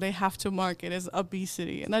 and they have to mark it as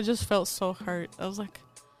obesity, and I just felt so hurt. I was like.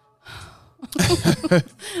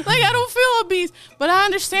 Like I don't feel obese, but I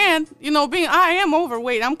understand, I am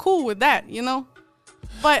overweight. I'm cool with that,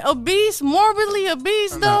 But morbidly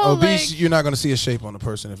obese though. Obese, you're not going to see a shape on a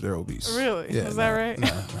person if they're obese. Really? Yeah, is that right?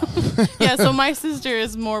 No. Yeah, so my sister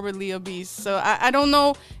is morbidly obese. So I don't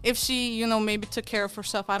know if she, maybe took care of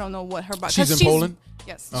herself. I don't know what her body. She's in Poland?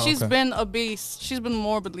 Yes. Oh, she's okay. been obese. She's been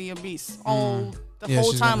morbidly obese Yeah, whole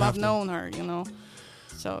she's time gonna I've have to. known her,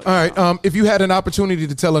 So, All right. If you had an opportunity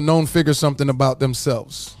to tell a known figure something about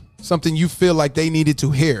themselves, something you feel like they needed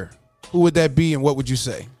to hear, who would that be and what would you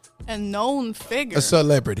say? A known figure. A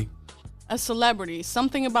celebrity. A celebrity.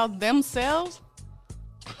 Something about themselves?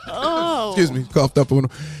 Oh. Excuse me. Coughed up on.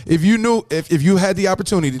 If you had the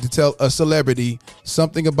opportunity to tell a celebrity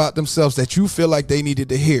something about themselves that you feel like they needed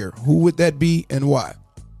to hear, who would that be and why?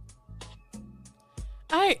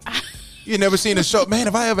 You never seen a show, man.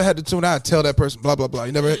 If I ever had to tune out, I'd tell that person, blah blah blah.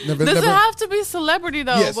 You never. Does it have to be celebrity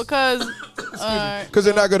though? Yes. Because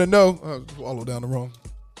they're not gonna know. Swallow down the wrong.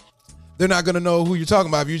 They're not gonna know who you're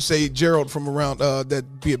talking about if you say Gerald from around that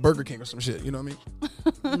be at Burger King or some shit. You know what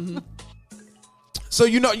I mean? Mm-hmm. So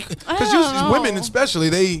because usually women especially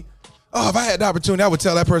they. Oh, if I had the opportunity, I would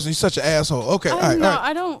tell that person he's such an asshole. Okay, all right.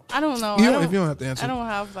 I don't know. If you don't have to answer, I don't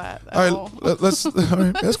have that. All right, let's. All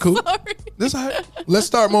right, that's cool. Sorry. That's all right. Let's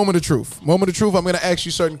start moment of truth. Moment of truth. I'm going to ask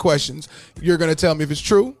you certain questions. You're going to tell me if it's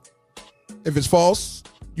true, if it's false.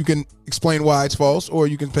 You can explain why it's false, or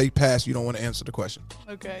you can pay pass. You don't want to answer the question.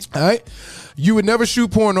 Okay. All right. You would never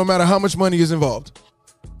shoot porn, no matter how much money is involved.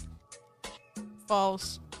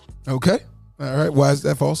 False. Okay. All right. Why is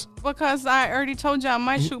that false? Because I already told you I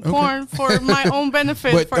might shoot porn for my own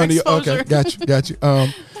benefit, But for exposure. okay, got you.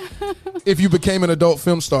 If you became an adult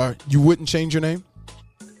film star, you wouldn't change your name?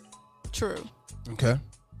 True. Okay.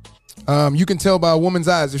 You can tell by a woman's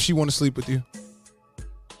eyes if she want to sleep with you.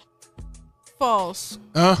 False.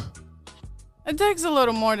 It takes a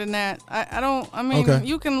little more than that. I mean, Okay.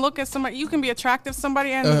 you can look at somebody, you can be attracted to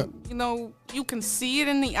somebody and, you can see it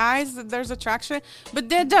in the eyes that there's attraction, but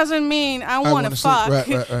that doesn't mean I want to fuck. Right.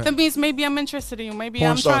 That means maybe I'm interested in you. Maybe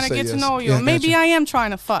Porn I'm stars trying to say get to yes. know you. Yeah, Maybe gotcha. I am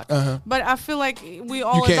trying to fuck. Uh-huh. But I feel like we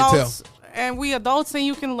all You can't adults. And we adults, and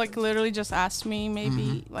you can like literally just ask me,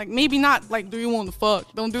 maybe like maybe not like, do you want to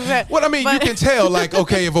fuck? Don't do that. Well, I mean, But- you can tell, like,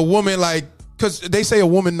 okay, if a woman, like, because they say a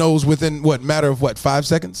woman knows within matter of 5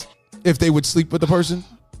 seconds if they would sleep with the person.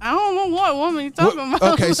 I don't know what woman you're talking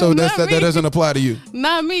about. Okay, so Not that me. doesn't apply to you.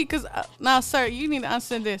 Not me, because now, sir, you need to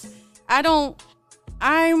understand this.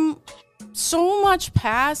 I'm so much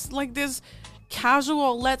past like this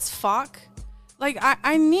casual let's fuck. Like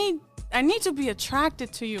I need to be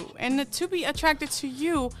attracted to you, and to be attracted to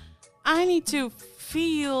you, I need to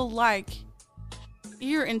feel like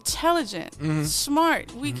you're intelligent,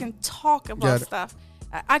 smart. We can talk Got about it. stuff.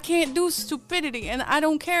 I can't do stupidity, and I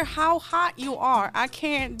don't care how hot you are. I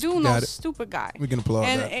can't do no Got it. stupid guy. We can applaud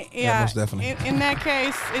And that. yeah, most definitely. In that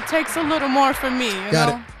case, it takes a little more for me. You Got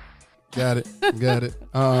know? it. Got it.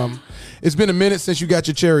 It's been a minute since you got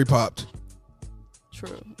your cherry popped.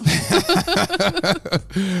 True.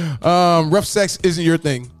 Rough sex isn't your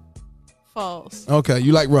thing. False. Okay,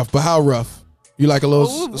 you like rough, but how rough? You like a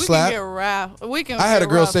little We slap? can get rough. We can. I had get a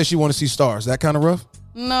girl rough. say she want to see stars. That kind of rough?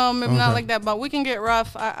 No, maybe not Okay. like that, but we can get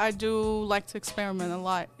rough. I do like to experiment a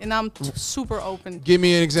lot, and I'm super open. Give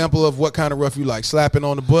me an example of what kind of rough you like. Slapping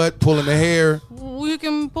on the butt, pulling the hair, We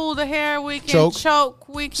can pull the hair. We can choke.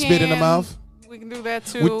 We can spit in the mouth. We can do that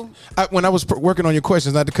too. When I was working on your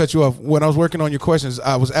questions, not to cut you off, when I was working on your questions,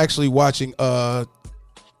 I was actually watching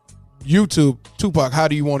YouTube, Tupac, How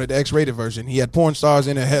Do You Want It, the X-rated version. He had porn stars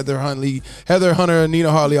in it, Heather Hunter, Nina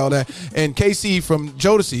Hartley, all that. And Casey from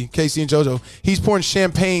Jodeci, Casey and JoJo, he's pouring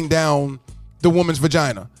champagne down the woman's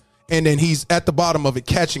vagina. And then he's at the bottom of it,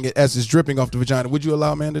 catching it as it's dripping off the vagina. Would you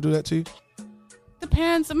allow a man to do that to you?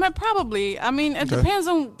 Depends. I mean, probably. I mean, it Okay. depends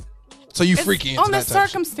on... So you It's freaky into on the that type of shit.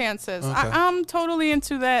 circumstances. Okay. I'm totally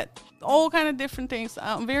into that. All kind of different things.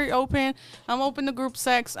 I'm very open. I'm open to group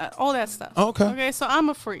sex. All that stuff. Okay. Okay. So I'm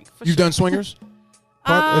a freak. For You've sure. done swingers?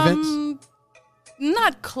 Events?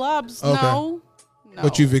 Not clubs. Okay. No.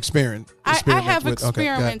 But you've experienced. I have with- okay,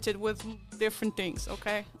 got it. experimented with different things.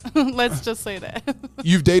 Okay. Let's just say that.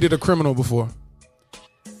 You've dated a criminal before.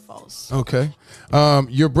 False. Okay.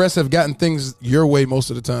 Your breasts have gotten things your way most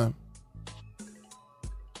of the time.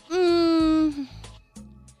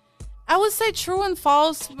 I would say true and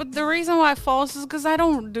false, but the reason why false is because I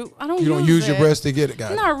don't You don't use your it. breasts to get it,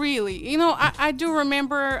 guys. Not really. You know, I do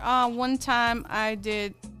remember one time I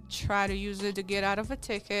did try to use it to get out of a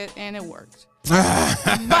ticket, and it worked.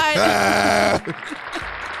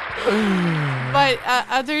 but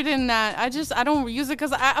other than that, I don't use it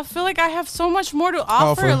because I feel like I have so much more to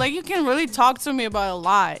offer. Like, you can really talk to me about a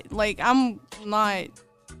lot. Like, I'm not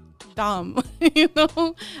dumb. You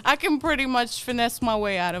know, I can pretty much finesse my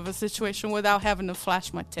way out of a situation without having to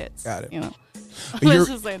flash my tits. Got it. You know, You're- let's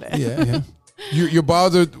just say that. Yeah. You're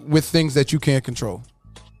bothered with things that you can't control.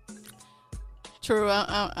 True.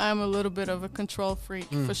 I'm a little bit of a control freak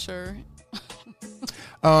for sure.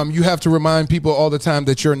 You have to remind people all the time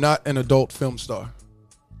that you're not an adult film star.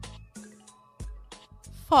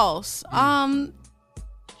 False.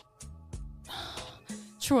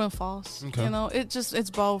 True and false. Okay. You know, it's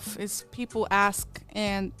both. It's people ask,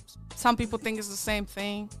 and some people think it's the same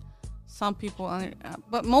thing. Some people,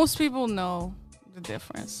 but most people know the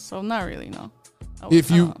difference. So not really, no.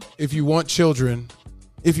 If you want children,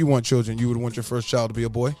 you would want your first child to be a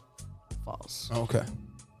boy. False. Okay.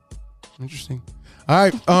 Interesting. All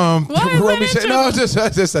right. Why is Romi that said no.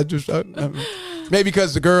 Just maybe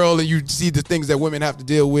because the girl and you see the things that women have to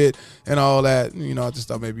deal with and all that. You know, I just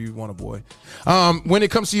thought maybe you want a boy. When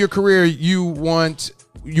it comes to your career, you want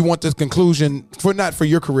this conclusion not for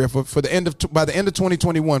your career, for the end of by the end of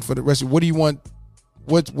 2021 for the rest of what do you want?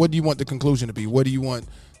 What do you want the conclusion to be? What do you want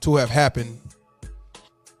to have happen?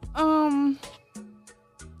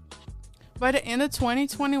 By the end of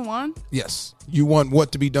 2021. Yes. You want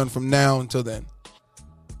what to be done from now until then?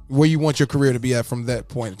 Where you want your career to be at from that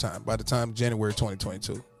point in time, by the time January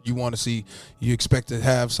 2022? You expect to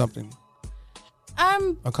have something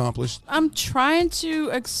accomplished? I'm trying to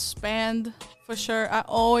expand for sure. I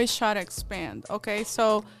always try to expand. Okay,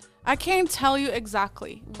 so I can't tell you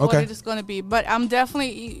exactly what it is going to be, but I'm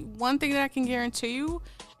definitely, one thing that I can guarantee you,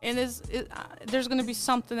 and there's going to be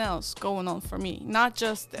something else going on for me, not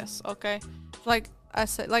just this. Okay, like I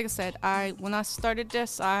said, when I started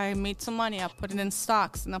this, I made some money. I put it in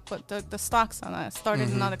stocks, and I put the stocks on it. I started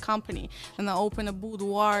another company, and I opened a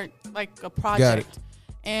boudoir, like a project.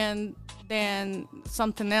 And then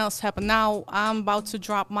something else happened. Now I'm about to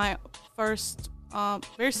drop my first,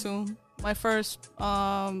 very soon, my first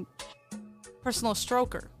personal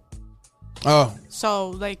stroker. Oh.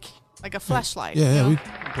 So like a flashlight. Yeah, we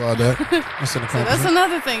applaud that. That's, so that's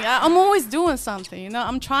another thing. I'm always doing something, you know.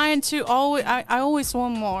 I'm trying to always, I always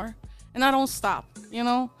want more, and I don't stop, you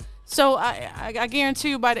know. So I guarantee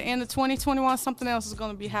you by the end of 2021, something else is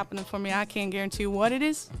going to be happening for me. I can't guarantee you what it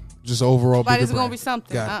is. Just overall, but it's going to be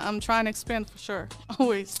something. I'm trying to expand for sure.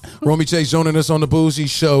 Always. Romi Chase joining us on the Bougie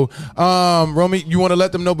Show. Romi, you want to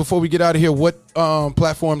let them know before we get out of here what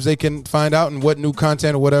platforms they can find out and what new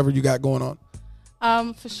content or whatever you got going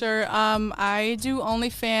on? For sure. I do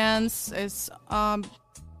OnlyFans. It's and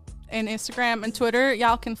Instagram and Twitter.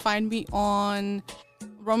 Y'all can find me on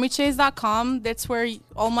RomiChase.com. That's where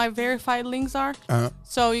all my verified links are.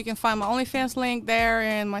 So you can find my OnlyFans link there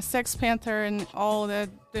and my Sex Panther and all the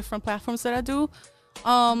different platforms that I do.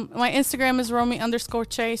 My Instagram is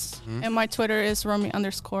Romi_Chase and my Twitter is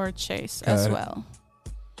Romi_Chase as well.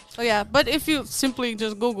 So yeah, but if you simply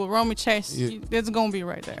just Google Romi Chase, it's gonna be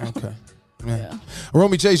right there. Okay. Yeah.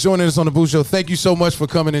 Romi Chase joining us on the Bougie Show. Thank you so much for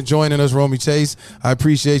coming and joining us, Romi Chase. I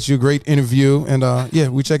appreciate you. Great interview. And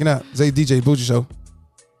we checking out Zay DJ Bougie Show.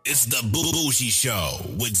 It's the Bougie Show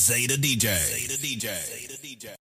with Zay the DJ.